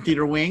 American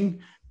Theater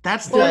Wing.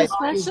 That's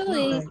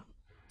especially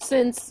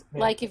since,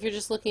 like, if you're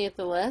just looking at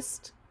the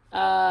list,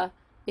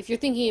 if you're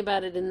thinking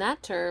about it in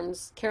that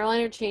terms, Caroline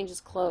or Change is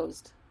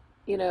closed.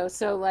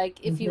 So like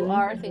if you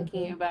are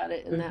thinking about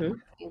it in that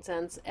marketing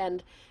sense,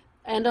 and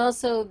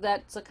also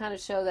that's a kind of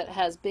show that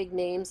has big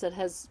names, that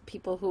has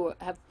people who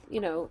have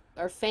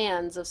are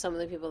fans of some of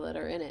the people that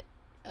are in it.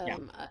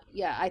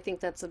 I think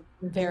that's a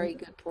very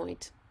good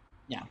point.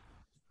 Yeah.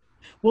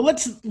 Well,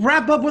 let's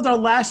wrap up with our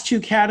last 2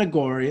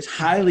 categories,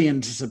 highly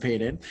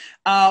anticipated.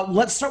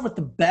 Let's start with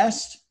the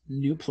best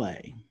new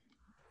play.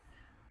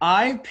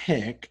 I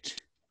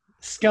picked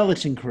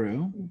Skeleton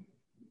Crew,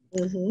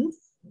 the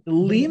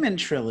Lehman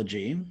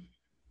Trilogy,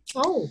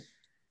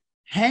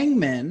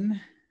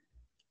 Hangman,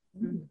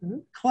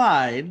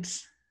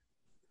 Clyde's,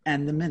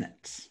 and The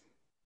Minutes.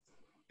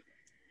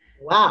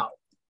 Wow.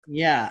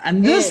 Yeah,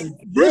 and this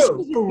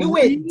was you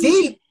went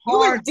deep. You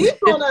went deep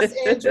on us,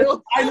 Andrew.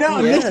 I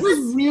know. Yes. This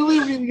was really,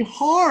 really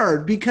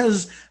hard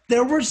because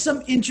there were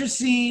some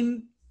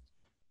interesting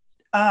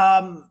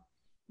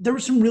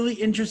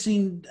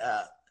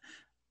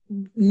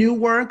new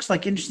works,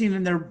 like interesting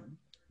in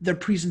their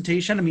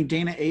presentation. I mean,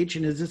 Dana H.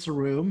 and Is This a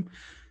Room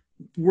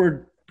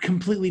were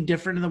completely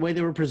different in the way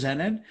they were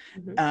presented.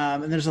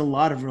 And there's a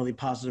lot of really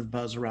positive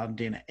buzz around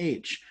Dana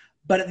H.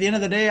 But at the end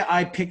of the day,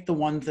 I picked the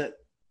ones that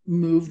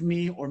moved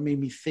me or made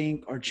me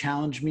think or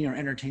challenged me or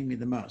entertained me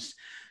the most.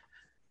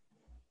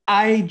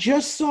 I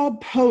just saw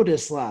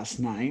POTUS last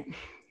night,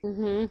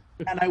 and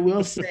I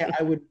will say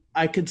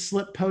I could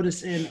slip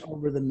POTUS in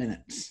over The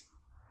Minutes.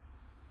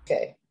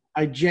 Okay.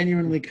 I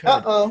genuinely could.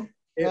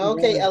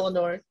 Okay,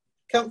 Eleanor.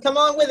 Come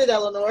on with it,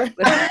 Eleanor.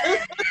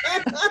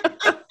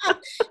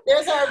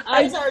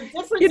 I, there's our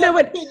difference you know of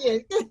what?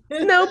 opinion.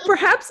 No,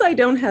 perhaps I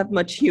don't have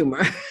much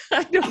humor.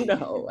 I don't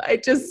know.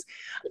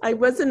 I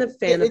wasn't a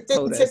fan of It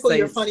didn't POTUS. tickle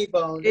your funny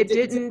bone. It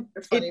didn't tickle didn't,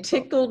 your funny it bone.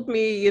 tickled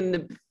me in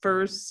the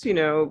first,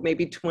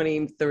 maybe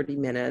 20, 30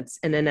 minutes.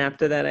 And then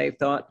after that, I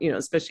thought,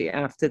 especially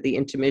after the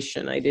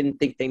intermission, I didn't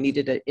think they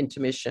needed an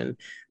intermission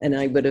and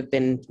I would have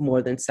been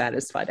more than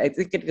satisfied. I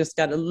think it just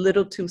got a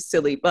little too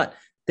silly, but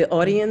the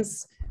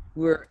audience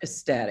were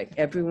ecstatic.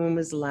 Everyone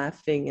was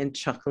laughing and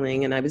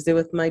chuckling. And I was there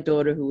with my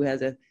daughter who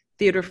has a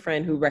theater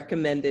friend who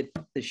recommended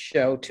the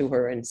show to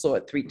her and saw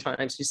it 3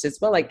 times. She says,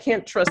 well, I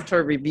can't trust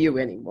her review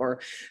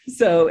anymore.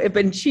 So,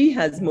 and she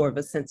has more of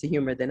a sense of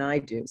humor than I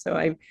do.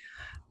 So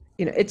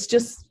it's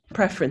just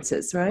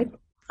preferences, right?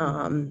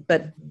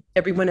 But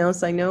everyone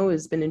else I know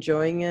has been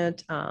enjoying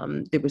it.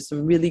 There was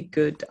some really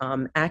good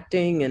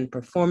acting and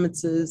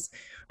performances.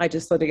 I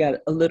just thought it got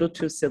a little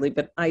too silly,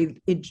 but I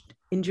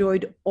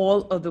enjoyed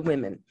all of the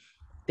women.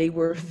 They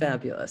were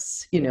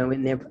fabulous,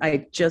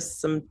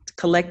 and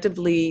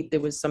collectively,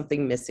 there was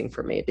something missing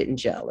for me. It didn't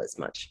gel as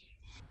much.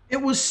 It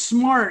was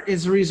smart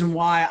is the reason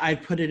why I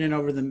put it in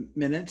over the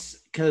minutes,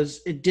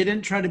 because it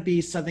didn't try to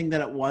be something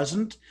that it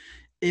wasn't.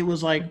 It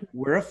was like,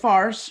 we're a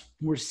farce,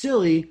 we're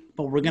silly,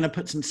 but we're going to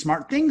put some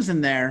smart things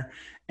in there.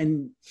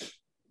 And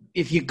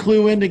if you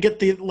clue in to get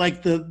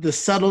the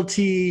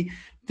subtlety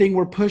thing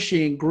we're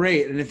pushing,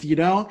 great. And if you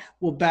don't,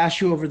 we'll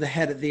bash you over the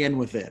head at the end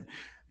with it.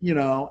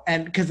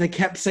 And because they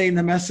kept saying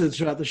the message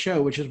throughout the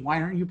show, which is,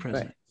 why aren't you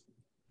president?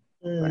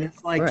 Right.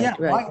 It's like,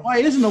 why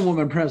isn't a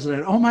woman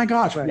president? Oh my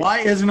gosh, why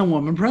isn't a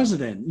woman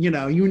president? You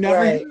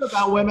never hear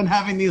about women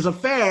having these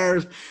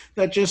affairs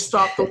that just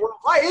stop the world.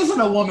 Why isn't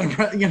a woman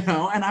president?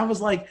 And I was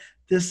like,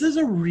 this is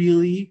a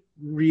really,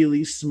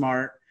 really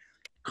smart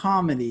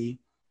comedy,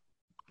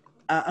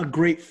 a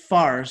great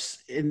farce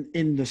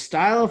in the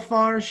style of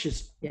farce,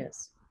 just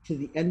to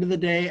the end of the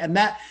day. And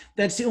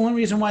that's the only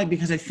reason why,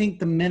 because I think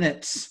the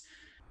minutes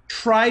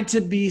tried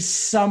to be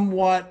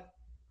somewhat,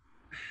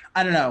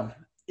 I don't know.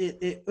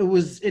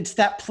 It's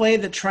that play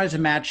that tries to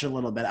match a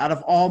little bit. Out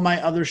of all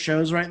my other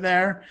shows right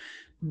there,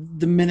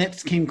 the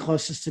minutes came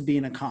closest to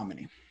being a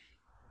comedy.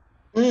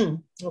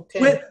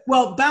 Okay.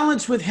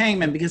 Balanced with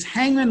Hangman, because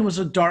Hangman was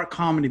a dark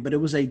comedy, but it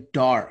was a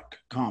dark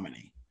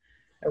comedy.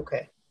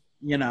 Okay.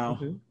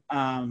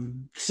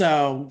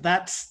 So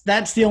that's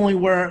the only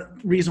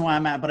reason why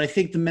I'm at. But I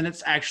think the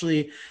minutes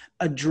actually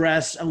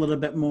address a little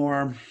bit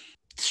more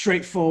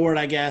straightforward,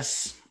 I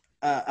guess,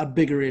 a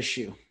bigger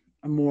issue,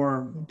 a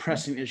more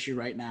pressing issue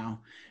right now.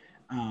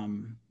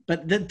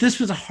 But this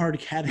was a hard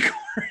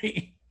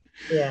category.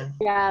 Yeah.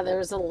 Yeah, there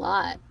was a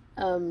lot.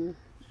 Yeah.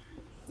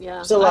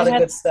 There's a lot of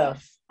good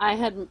stuff. I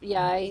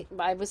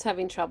was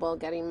having trouble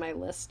getting my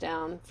list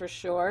down for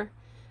sure.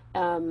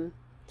 I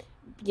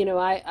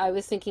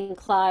was thinking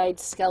Clyde,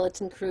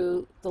 Skeleton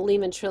Crew, the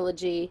Lehman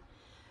trilogy,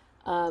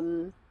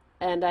 and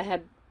I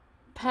had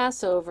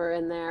Passover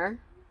in there,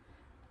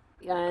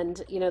 and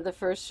the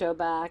first show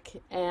back,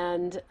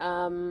 and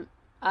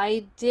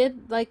I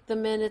did like the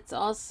minutes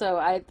also.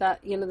 I thought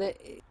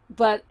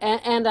but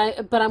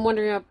I'm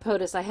wondering about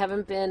POTUS. I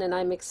haven't been, and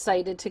I'm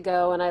excited to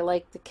go, and I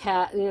like the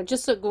cat.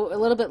 Just a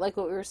little bit like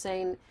what we were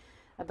saying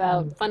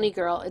about Funny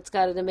Girl. It's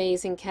got an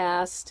amazing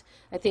cast.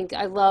 I think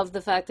I love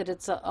the fact that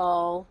it's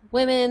all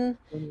women,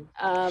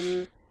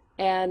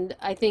 and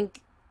I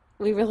think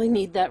we really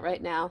need that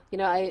right now.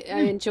 I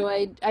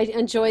enjoyed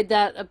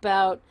that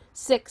about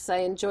Six. I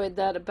enjoyed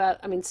that about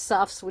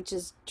Suffs, which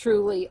is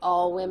truly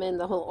all women.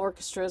 The whole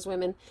orchestra is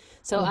women.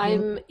 So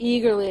I'm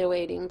eagerly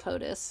awaiting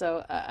POTUS.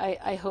 So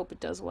I hope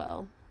it does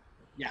well.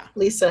 Yeah,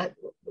 Lisa,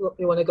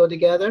 we want to go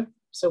together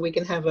so we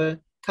can have a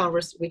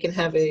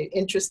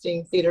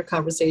interesting theater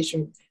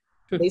conversation.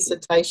 Lisa,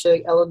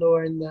 Taisha,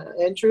 Eleanor, and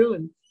Andrew,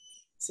 and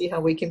see how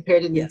we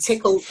compare to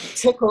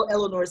tickle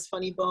Eleanor's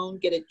funny bone,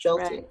 get it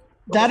jolted. Right.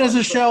 That is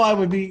a show I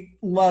would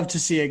love to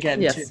see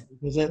again too,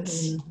 because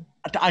it's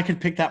I could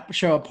pick that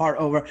show apart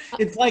over.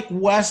 It's like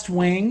West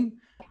Wing,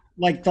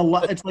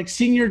 it's like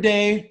Senior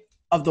Day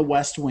of the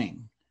West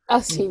Wing.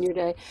 Oh, Senior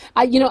Day.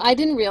 I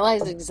didn't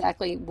realize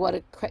exactly what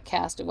a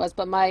cast it was,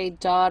 but my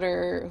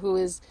daughter, who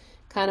is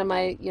kind of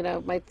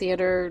my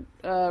theater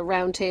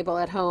round table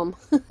at home,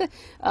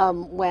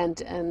 went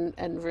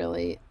and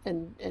really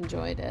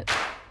enjoyed it.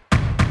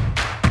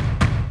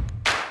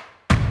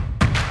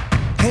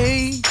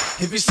 Hey,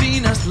 have you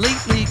seen us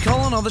lately?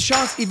 Calling all the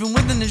shots, even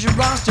with the ninja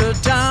roster.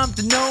 Time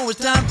to know, it's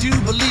time to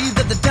believe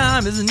that the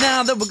time is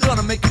now that we're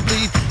gonna make it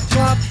bleed.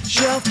 Top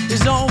shelf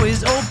is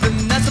always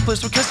open. That's the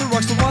place where Kessler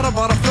rocks the water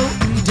bottle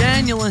floating.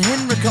 Daniel and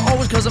Henrik are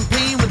always causing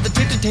pain with the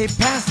tape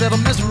pass that'll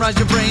mesmerize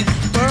your brain.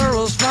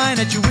 Burrows flying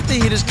at you with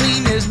the heat as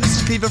clean as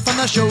Mrs. Cleaver from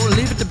the show.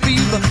 Leave it to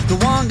Beaver. The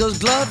wand goes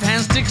glove,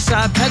 hand stick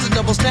side, pads a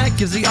double stack,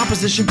 gives the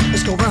opposition a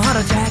scoring heart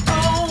attack.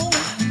 Oh.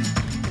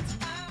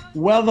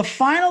 Well, the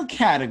final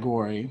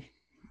category,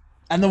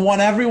 and the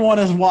one everyone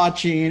is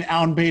watching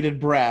on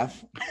bated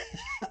breath,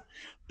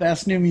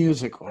 Best New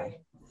Musical.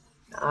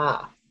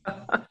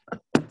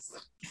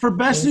 For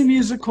Best New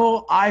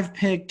Musical, I've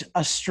picked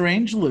A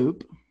Strange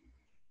Loop,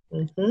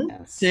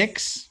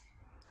 Six,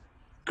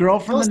 Girl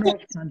from the Oh,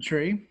 North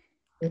Country,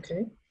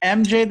 okay.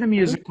 MJ the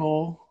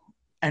Musical,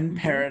 and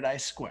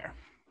Paradise Square.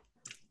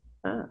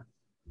 Ah.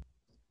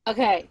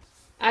 Okay,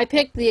 I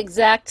picked the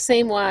exact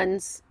same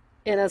ones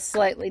in a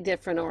slightly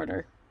different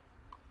order.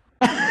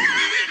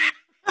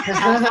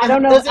 I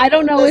don't know. I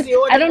don't know Does if the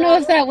order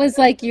matter? that was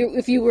like you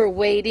if you were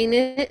weighting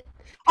it,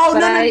 Oh, but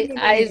no, no, no, no,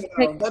 no, I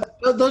no, picked.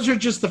 no. Those are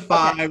just the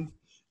 5.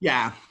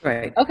 Yeah.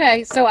 Right.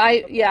 Okay, so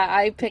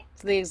I picked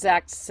the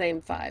exact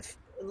same 5.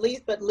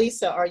 But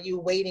Lisa, are you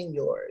weighting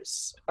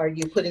yours? Are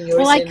you putting Well,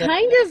 yours in?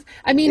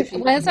 I mean, If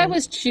you, as I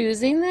was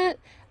choosing that,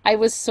 I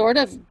was sort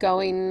of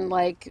going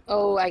like,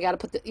 oh, I got to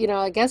put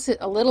I guess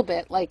a little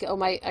bit like,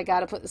 oh I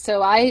got to put. So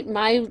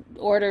my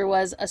order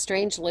was A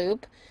Strange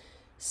Loop,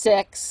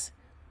 6,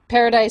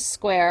 Paradise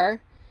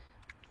Square,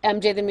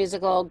 MJ the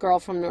Musical, Girl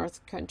from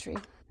North Country.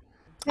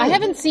 I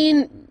haven't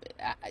seen,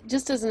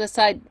 just as an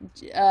aside,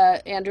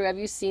 Andrew, have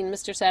you seen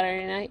Mr.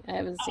 Saturday Night? I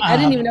haven't seen. I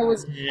didn't even know it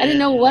was. I didn't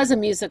know it was a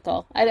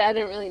musical. I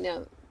didn't really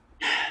know.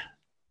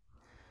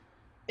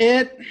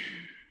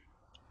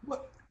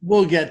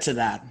 We'll get to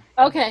that.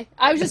 Okay,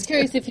 I was just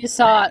curious if you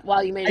saw it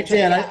while you made I a choice.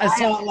 did. I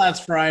saw it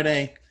last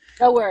Friday.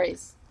 No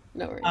worries.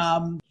 No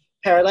worries.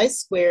 Paradise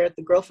Square,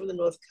 The Girl from the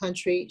North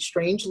Country,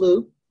 Strange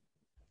Loop,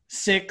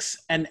 6,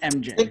 and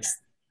MJ.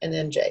 6, and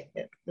MJ.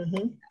 Yeah.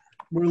 Mm-hmm.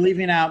 We're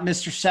leaving out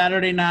Mr.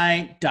 Saturday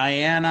Night,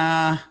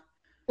 Diana,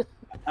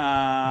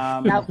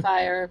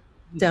 Doubtfire.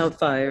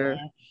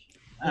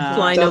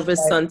 Flying Over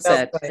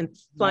Sunset. Doubtfire. And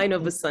Flying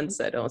Over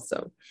Sunset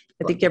also.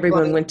 I think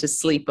everyone went to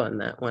sleep on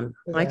that one.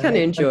 I kind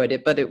of enjoyed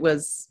it, but it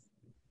was,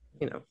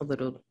 a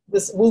little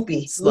This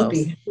whoopy. slow.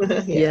 Loopy.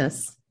 Yeah.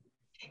 Yes.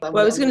 Well,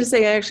 I was going to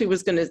say, I actually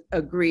was going to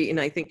agree,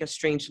 and I think A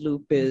Strange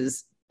Loop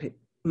is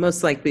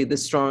most likely the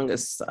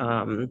strongest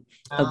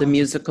of the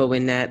musical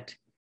in that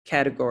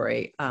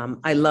category.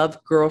 I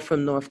love Girl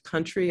from North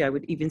Country. I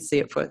would even see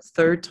it for a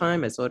third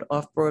time. I saw it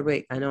off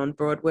Broadway and on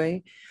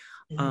Broadway.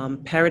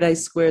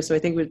 Paradise Square. So I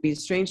think it would be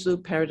Strange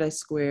Loop, Paradise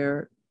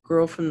Square,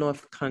 Girl from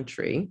North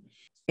Country,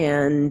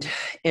 and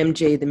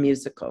MJ the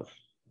Musical,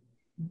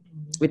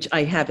 which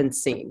I haven't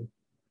seen.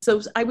 So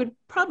I would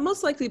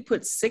most likely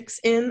put 6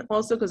 in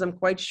also because I'm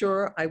quite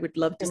sure I would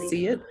love to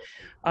see it.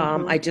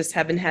 I just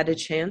haven't had a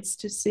chance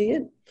to see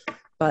it,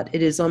 but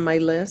it is on my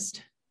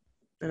list.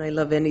 And I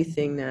love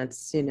anything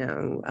that's,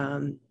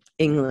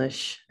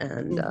 English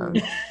and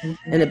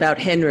about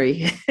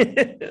Henry.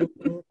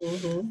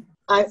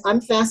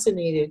 I'm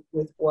fascinated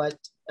with what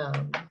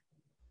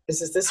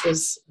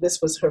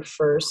this was her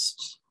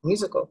first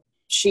musical.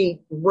 She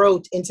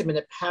wrote Intimate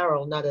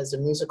Apparel not as a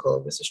musical;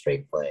 it was a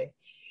straight play.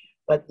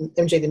 But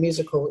MJ the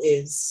Musical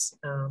is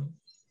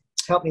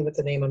help me with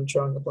the name. I'm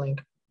drawing a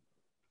blank.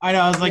 I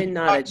know. I was like Lynn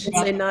Nottage.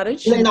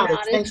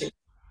 Thank you,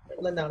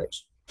 Lynn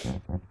Nottage.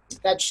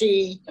 That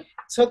she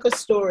took a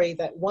story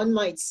that one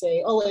might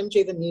say, oh,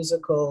 MJ the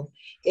Musical,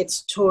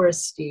 it's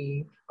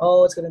touristy.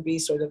 Oh, it's going to be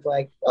sort of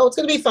like, oh, it's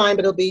going to be fine,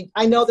 but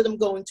I know that I'm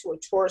going to a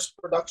tourist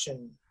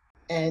production.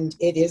 And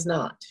it is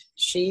not.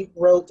 She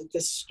wrote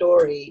this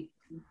story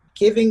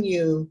giving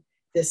you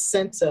this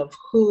sense of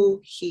who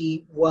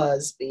he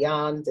was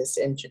beyond this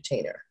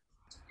entertainer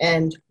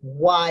and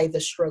why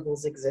the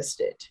struggles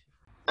existed.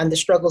 And the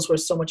struggles were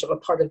so much of a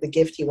part of the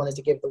gift he wanted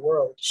to give the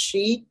world.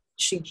 She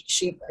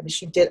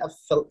did a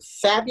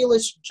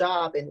fabulous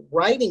job in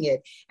writing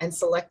it and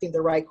selecting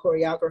the right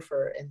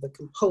choreographer and the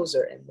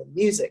composer and the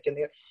music, and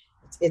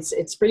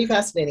it's pretty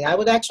fascinating. I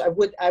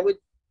would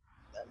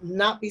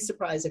not be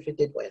surprised if it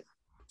did win.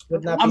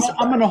 I'm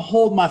going to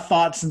hold my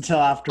thoughts until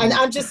after. And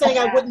I'm just saying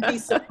I wouldn't be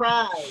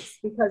surprised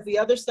because the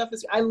other stuff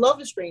is. I love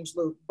A Strange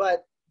Loop,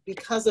 but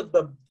because of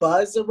the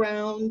buzz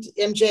around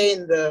MJ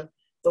and the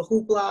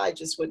hoopla, I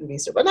just wouldn't be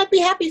surprised. But I'd be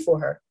happy for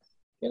her.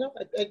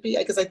 I'd be,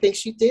 because I think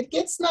she did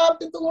get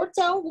snubbed at the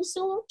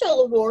Lucille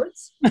Hotel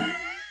Awards.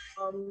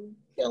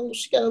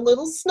 She got a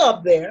little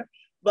snub there,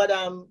 but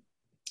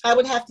I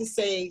would have to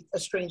say A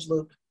Strange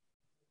Loop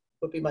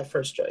would be my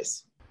first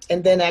choice,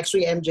 and then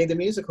actually MJ the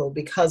Musical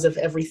because of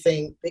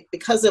everything,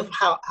 because of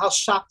how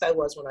shocked I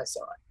was when I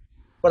saw it,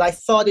 what I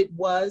thought it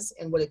was,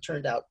 and what it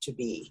turned out to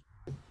be.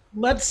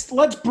 Let's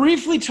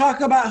briefly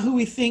talk about who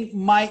we think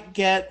might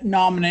get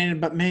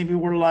nominated, but maybe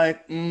we're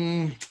like.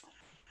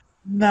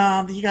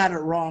 No, you got it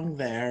wrong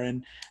there.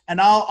 And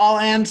I'll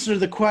answer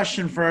the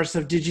question first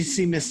of did you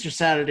see Mr.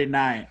 Saturday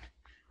Night?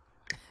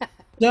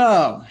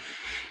 So,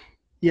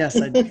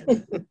 yes, I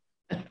did.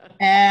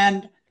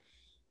 And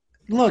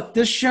look,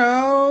 this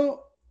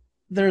show,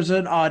 there's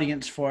an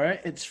audience for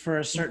it. It's for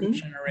a certain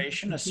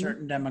generation, a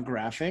certain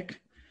demographic.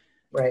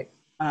 Right.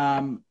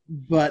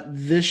 But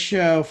this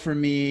show for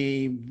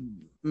me,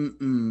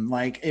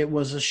 like it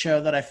was a show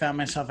that I found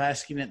myself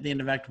asking at the end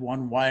of Act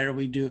 1,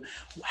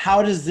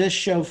 how does this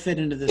show fit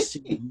into this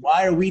scene?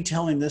 Why are we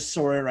telling this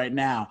story right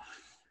now?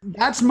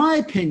 That's my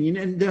opinion,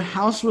 and the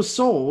house was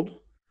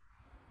sold.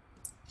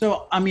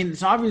 So, I mean,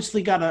 it's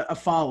obviously got a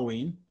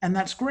following, and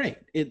that's great.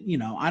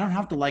 I don't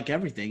have to like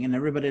everything, and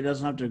everybody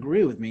doesn't have to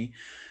agree with me.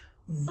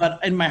 But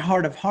in my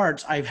heart of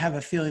hearts, I have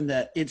a feeling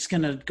that it's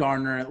going to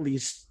garner at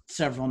least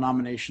several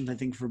nominations. I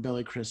think for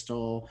Billy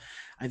Crystal,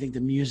 I think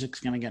the music's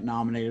going to get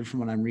nominated from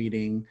what I'm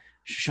reading.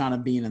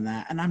 Shoshana Bean and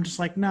that. And I'm just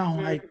like, no,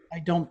 I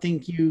don't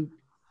think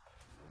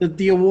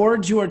the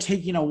awards you are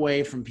taking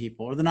away from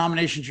people, or the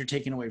nominations you're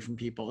taking away from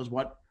people, is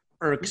what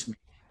irks me.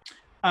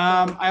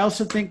 I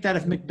also think that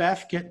if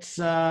Macbeth gets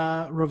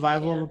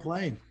revival of the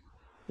play,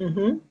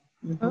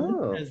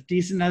 Oh, as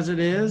decent as it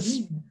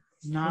is,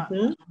 not.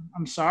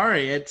 I'm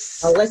sorry,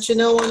 I'll let you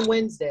know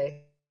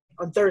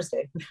on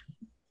Thursday.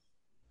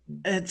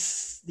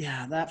 It's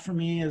that for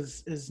me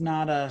is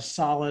not a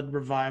solid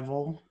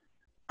revival.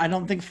 I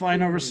don't think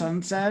Flying Over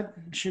Sunset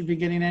should be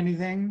getting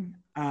anything.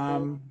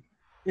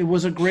 It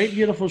was a great,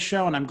 beautiful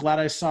show, and I'm glad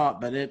I saw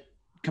it.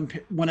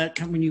 But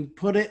when you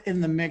put it in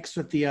the mix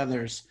with the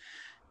others,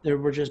 they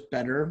were just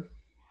better.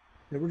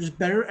 They were just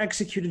better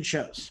executed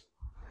shows.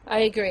 I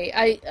agree.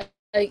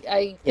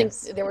 I think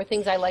there were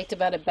things I liked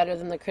about it better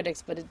than the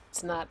critics, but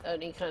it's not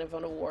any kind of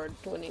an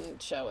award-winning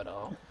show at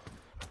all.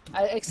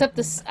 Except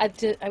this,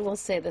 I will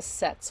say the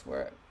sets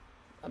were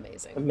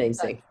amazing.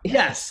 amazing.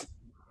 Yes.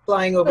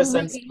 Flying Over So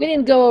Sunset. we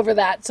didn't go over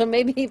that, so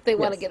maybe if they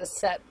want to get a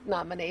set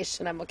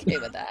nomination, I'm okay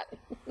with that.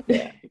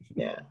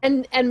 Yeah.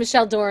 And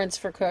Michelle Dorrance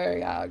for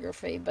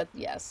choreography, but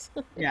yes.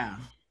 Yeah.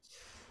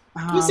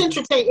 It was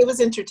entertaining. It was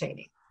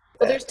entertaining.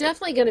 Well, there's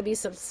definitely going to be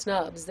some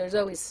snubs. There's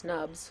always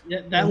snubs.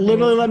 Yeah, that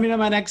literally let me know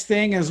my next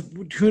thing is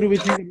who do we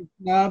think is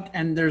snubbed?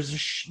 And there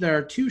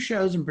are two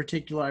shows in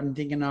particular I'm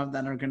thinking of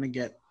that are going to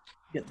get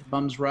the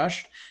bums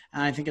rushed,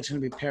 and I think it's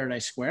going to be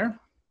Paradise Square.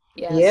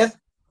 Yes. Yeah.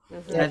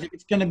 And I think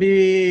it's going to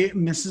be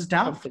Mrs.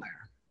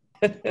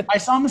 Doubtfire. I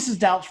saw Mrs.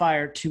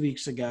 Doubtfire 2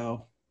 weeks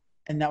ago,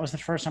 and that was the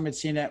first time I'd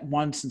seen it,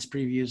 one since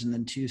previews, and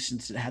then two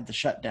since it had the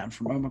shutdown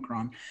from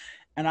Omicron.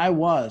 And I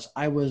was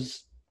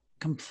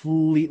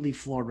completely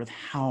floored with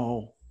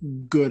how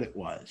good it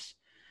was.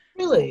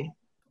 Really?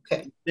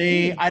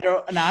 Okay. I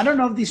don't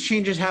know if these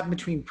changes happen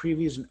between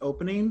previews and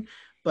opening,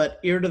 but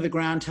Ear to the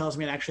Ground tells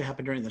me it actually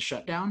happened during the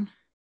shutdown.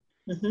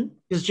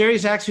 Because Jerry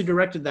Zaks, who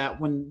directed that,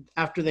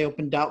 after they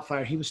opened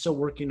Doubtfire, he was still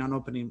working on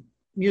opening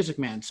Music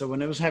Man. So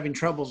when it was having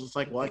troubles, it's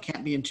like, well, I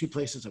can't be in two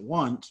places at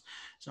once.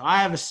 So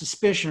I have a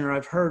suspicion, or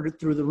I've heard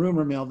through the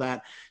rumor mill,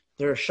 that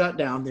they're shut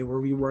down. They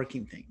were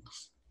reworking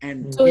things.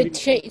 And so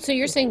So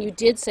you're saying you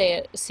did see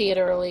it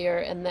earlier,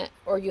 and that,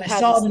 or you I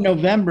saw it in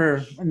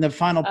November in the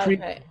final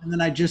preview, and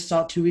then I just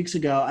saw it 2 weeks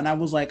ago, and I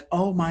was like,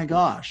 oh my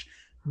gosh,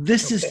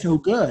 this is so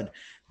good.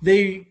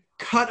 They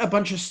cut a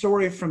bunch of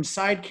story from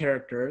side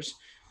characters.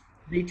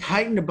 They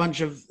tightened a bunch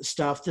of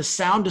stuff. The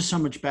sound is so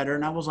much better.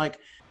 And I was like,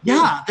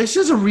 yeah, this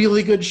is a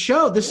really good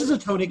show. This is a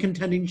Tony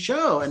contending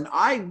show. And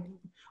I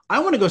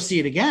want to go see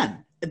it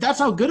again. That's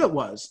how good it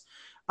was.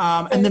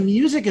 And the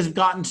music has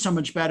gotten so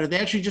much better. They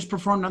actually just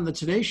performed on the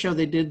Today Show.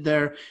 They did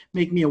their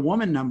Make Me a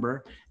Woman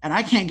number. And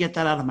I can't get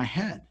that out of my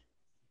head.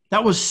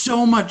 That was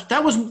so much.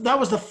 That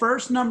was the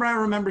first number I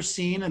remember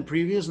seeing in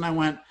previews. And I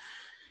went,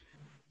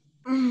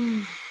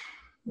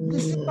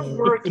 this is not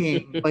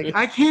working. Like,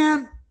 I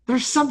can't.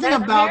 There's something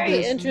about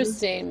this. Very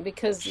interesting,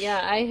 because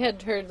I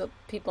had heard the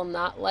people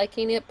not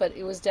liking it, but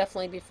it was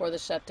definitely before the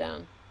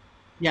shutdown.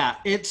 Yeah,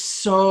 it's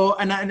so,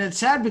 and it's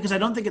sad because I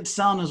don't think it's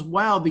selling as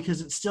well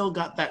because it's still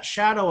got that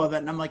shadow of it.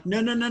 And I'm like,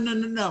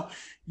 no.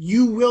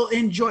 You will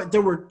enjoy it.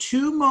 There were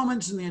two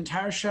moments in the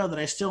entire show that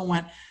I still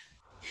went,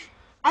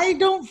 I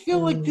don't feel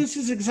like this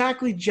is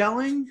exactly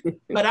gelling.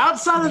 But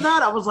outside of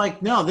that, I was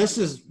like, no, this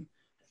is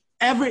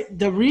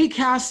the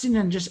recasting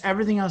and just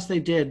everything else they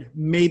did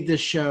made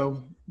this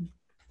show.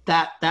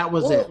 That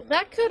was it.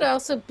 That could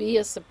also be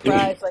a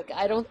surprise. Like,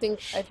 I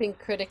think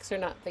critics are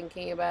not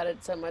thinking about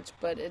it so much,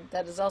 but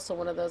that is also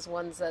one of those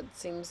ones that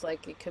seems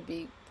like it could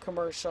be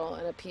commercial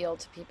and appeal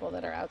to people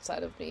that are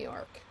outside of New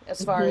York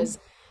as far as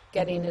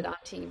getting it on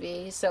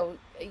TV. So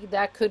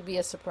that could be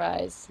a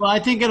surprise. Well, I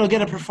think it'll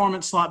get a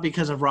performance slot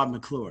because of Rob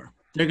McClure.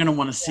 They're going to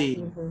want to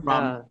see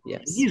Rob.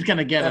 Yes. He's going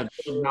to get a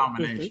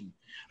nomination.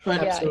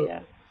 But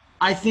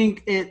I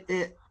think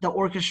the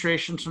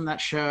orchestrations from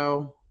that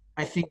show,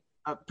 I think,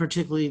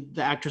 particularly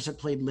the actress that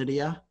played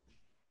Lydia,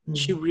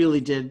 she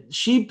really did.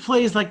 She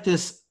plays like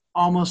this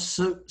almost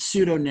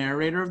pseudo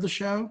narrator of the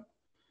show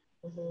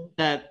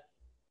that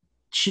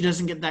she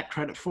doesn't get that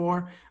credit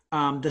for.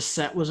 The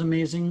set was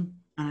amazing,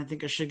 and I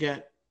think I should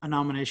get a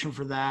nomination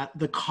for that.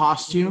 The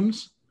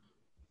costumes.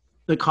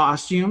 I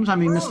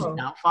mean, Mrs.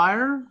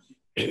 Doubtfire,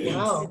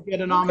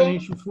 get a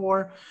nomination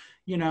for,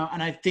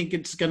 and I think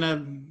it's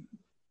gonna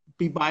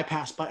be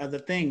bypassed by other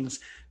things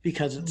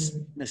because it's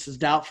Mrs.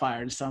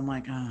 Doubtfire, and so I'm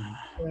like,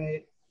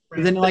 right.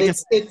 But then, like,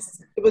 it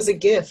was a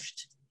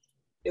gift.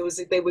 It was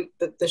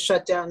the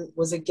shutdown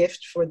was a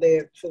gift for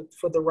the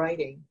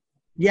writing.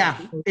 Yeah,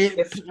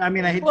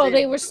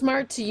 they were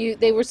smart to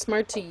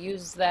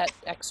use that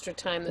extra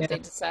time that they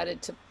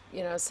decided to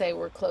say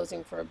we're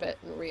closing for a bit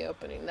and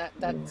reopening.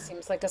 That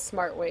seems like a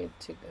smart way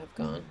to have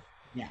gone.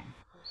 Yeah.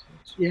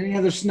 Any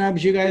other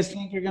snubs you guys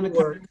think are going to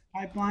come in the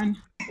pipeline?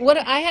 What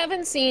I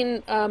haven't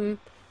seen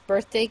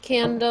Birthday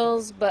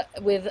Candles, but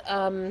with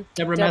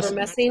Deborah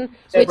Messing.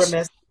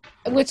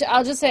 Which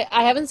I'll just say,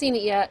 I haven't seen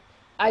it yet.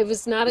 I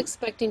was not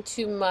expecting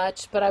too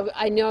much, but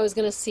I know I was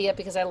going to see it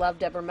because I love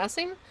Deborah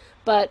Messing.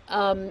 But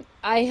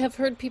I have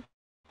heard people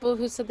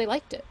who said they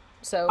liked it.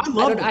 So I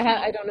loved it.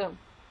 I don't know.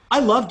 I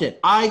loved it.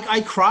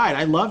 I cried.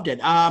 I loved it.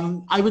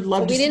 I would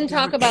love But to we see didn't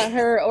talk about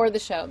her or the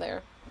show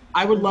there.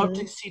 I would love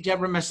to see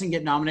Deborah Messing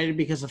get nominated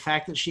because the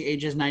fact that she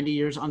ages 90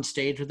 years on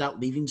stage without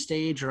leaving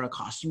stage or a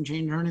costume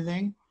change or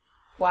anything.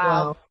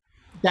 Wow.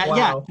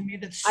 Yeah, to me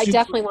that's I super,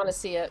 definitely want to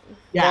see it.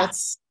 yeah.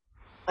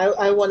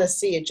 I want to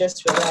see it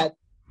just for that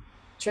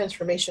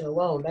transformation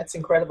alone. That's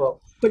incredible.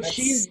 But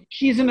she's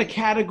in a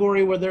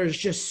category where there's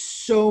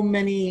just so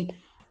many.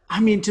 I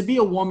mean, to be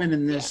a woman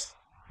in this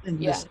in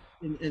this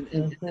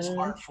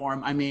art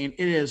form, I mean,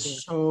 it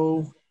is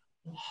so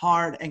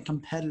hard and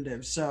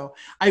competitive. So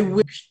I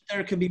wish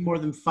there could be more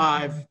than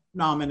 5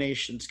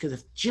 nominations, because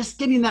if just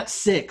getting that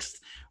 6th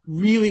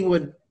really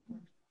would,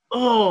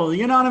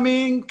 you know what I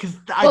mean? Because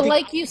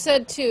like you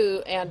said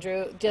too,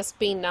 Andrew, just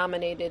being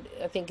nominated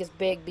I think is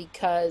big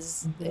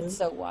because it's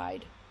so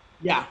wide.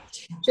 Yeah.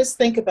 Just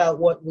think about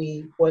what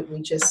we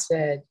just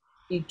said.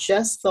 You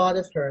just thought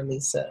of her,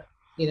 Lisa.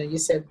 You know, you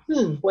said,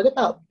 what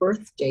about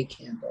Birthday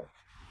Candle?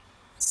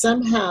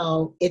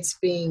 Somehow it's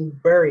being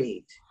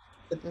buried.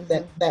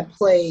 That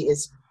play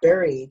is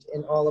buried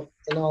in all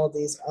of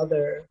these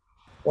other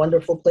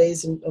wonderful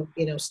plays and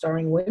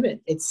starring women.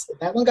 It's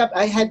that one got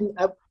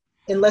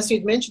unless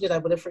you'd mentioned it, I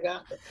would have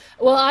forgotten it.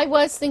 Well, I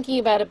was thinking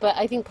about it, but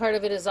I think part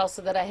of it is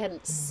also that I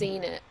hadn't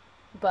seen it.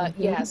 But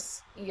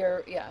yes.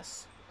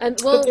 And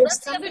well, but there's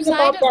that's the other something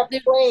side about of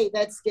that play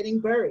that's getting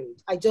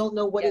buried. I don't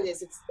know what it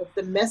is. It's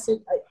the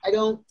message. I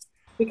don't,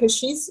 because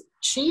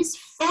she's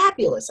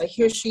fabulous. I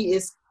hear she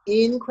is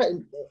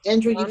incredible.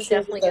 Andrew, I'm you've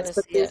shared definitely with us,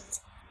 going to see it.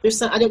 There's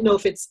some, I don't know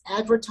if it's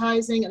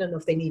advertising. I don't know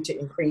if they need to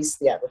increase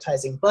the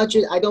advertising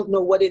budget. I don't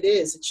know what it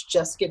is. It's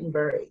just getting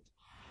buried.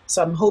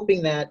 So I'm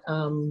hoping that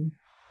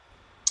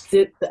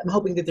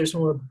there's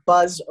more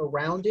buzz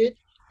around it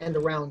and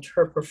around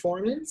her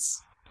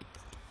performance.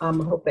 I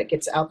hope that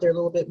gets out there a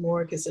little bit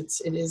more, because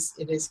it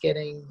is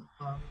getting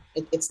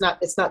it's not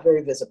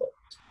very visible.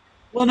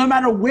 Well, no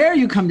matter where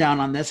you come down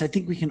on this, I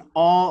think we can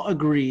all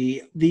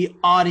agree the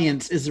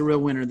audience is the real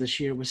winner this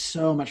year, with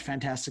so much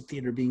fantastic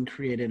theater being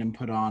created and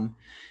put on.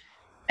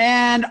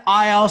 And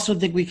I also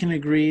think we can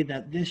agree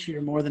that this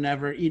year, more than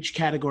ever, each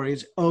category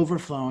is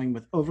overflowing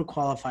with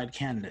overqualified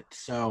candidates.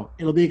 So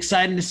it'll be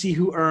exciting to see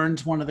who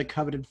earns one of the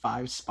coveted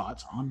 5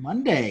 spots on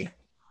Monday.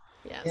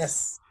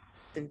 Yes,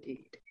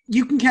 indeed.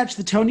 You can catch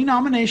the Tony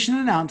nomination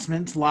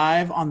announcements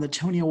live on the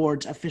Tony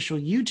Awards official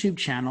YouTube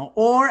channel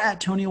or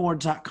at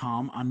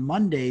TonyAwards.com on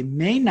Monday,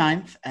 May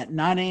 9th at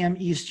 9 a.m.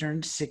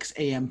 Eastern, 6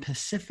 a.m.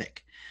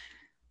 Pacific.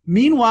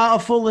 Meanwhile, a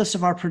full list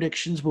of our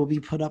predictions will be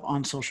put up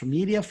on social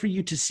media for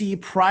you to see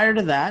prior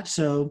to that,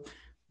 so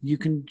you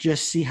can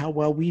just see how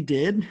well we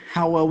did,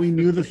 how well we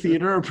knew the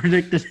theater or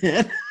predicted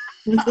it.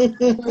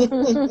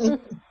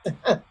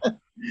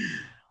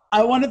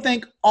 I want to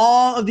thank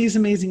all of these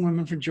amazing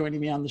women for joining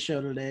me on the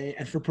show today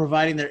and for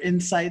providing their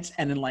insights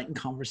and enlightened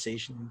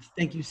conversations.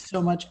 Thank you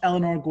so much,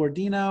 Eleanor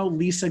Gordino,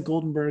 Lisa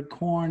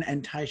Goldenberg-Korn,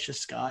 and Taisha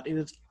Scott. It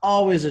is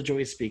always a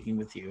joy speaking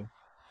with you.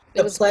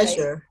 The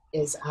pleasure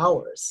is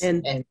ours.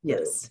 And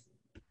yes.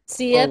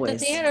 See you at the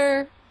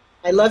theater.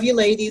 I love you,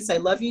 ladies. I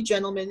love you,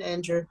 gentlemen.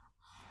 Andrew.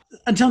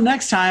 Until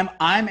next time,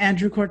 I'm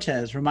Andrew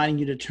Cortez, reminding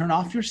you to turn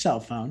off your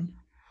cell phone,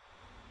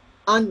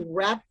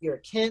 unwrap your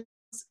Kens,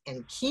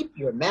 and keep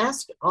your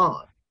mask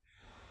on.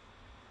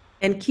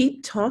 And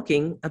keep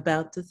talking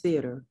about the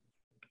theater.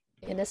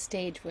 In a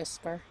stage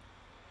whisper.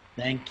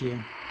 Thank you. Two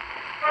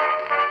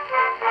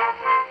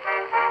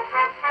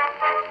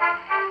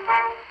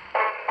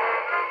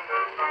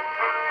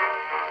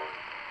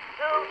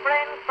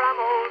friends from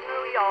old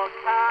New York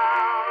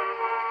town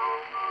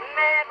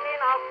met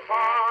in a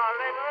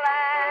foreign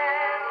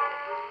land.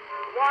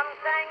 One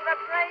sang the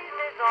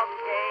praises of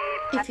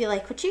Cape. If you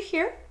like what you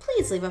hear,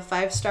 please leave a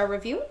 5-star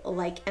review,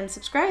 like, and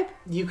subscribe.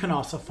 You can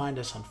also find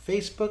us on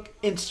Facebook,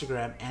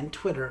 Instagram, and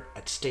Twitter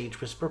at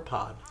Stage Whisper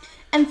Pod.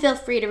 And feel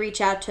free to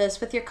reach out to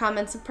us with your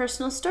comments and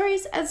personal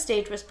stories at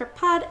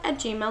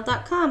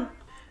stagewhisperpod@gmail.com.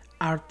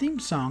 Our theme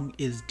song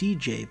is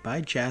DJ by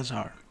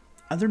Jazzar.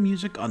 Other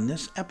music on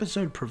this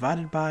episode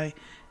provided by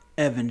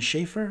Evan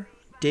Schaefer,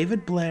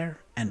 David Blair,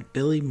 and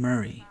Billy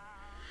Murray.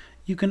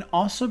 You can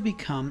also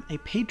become a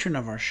patron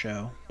of our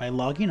show by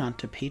logging on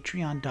to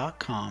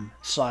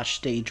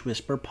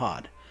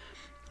patreon.com/stagewhisperpod.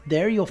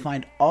 There you'll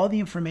find all the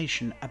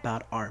information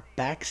about our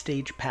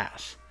backstage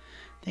pass.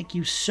 Thank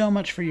you so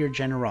much for your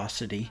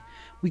generosity.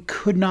 We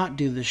could not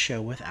do this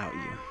show without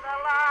you.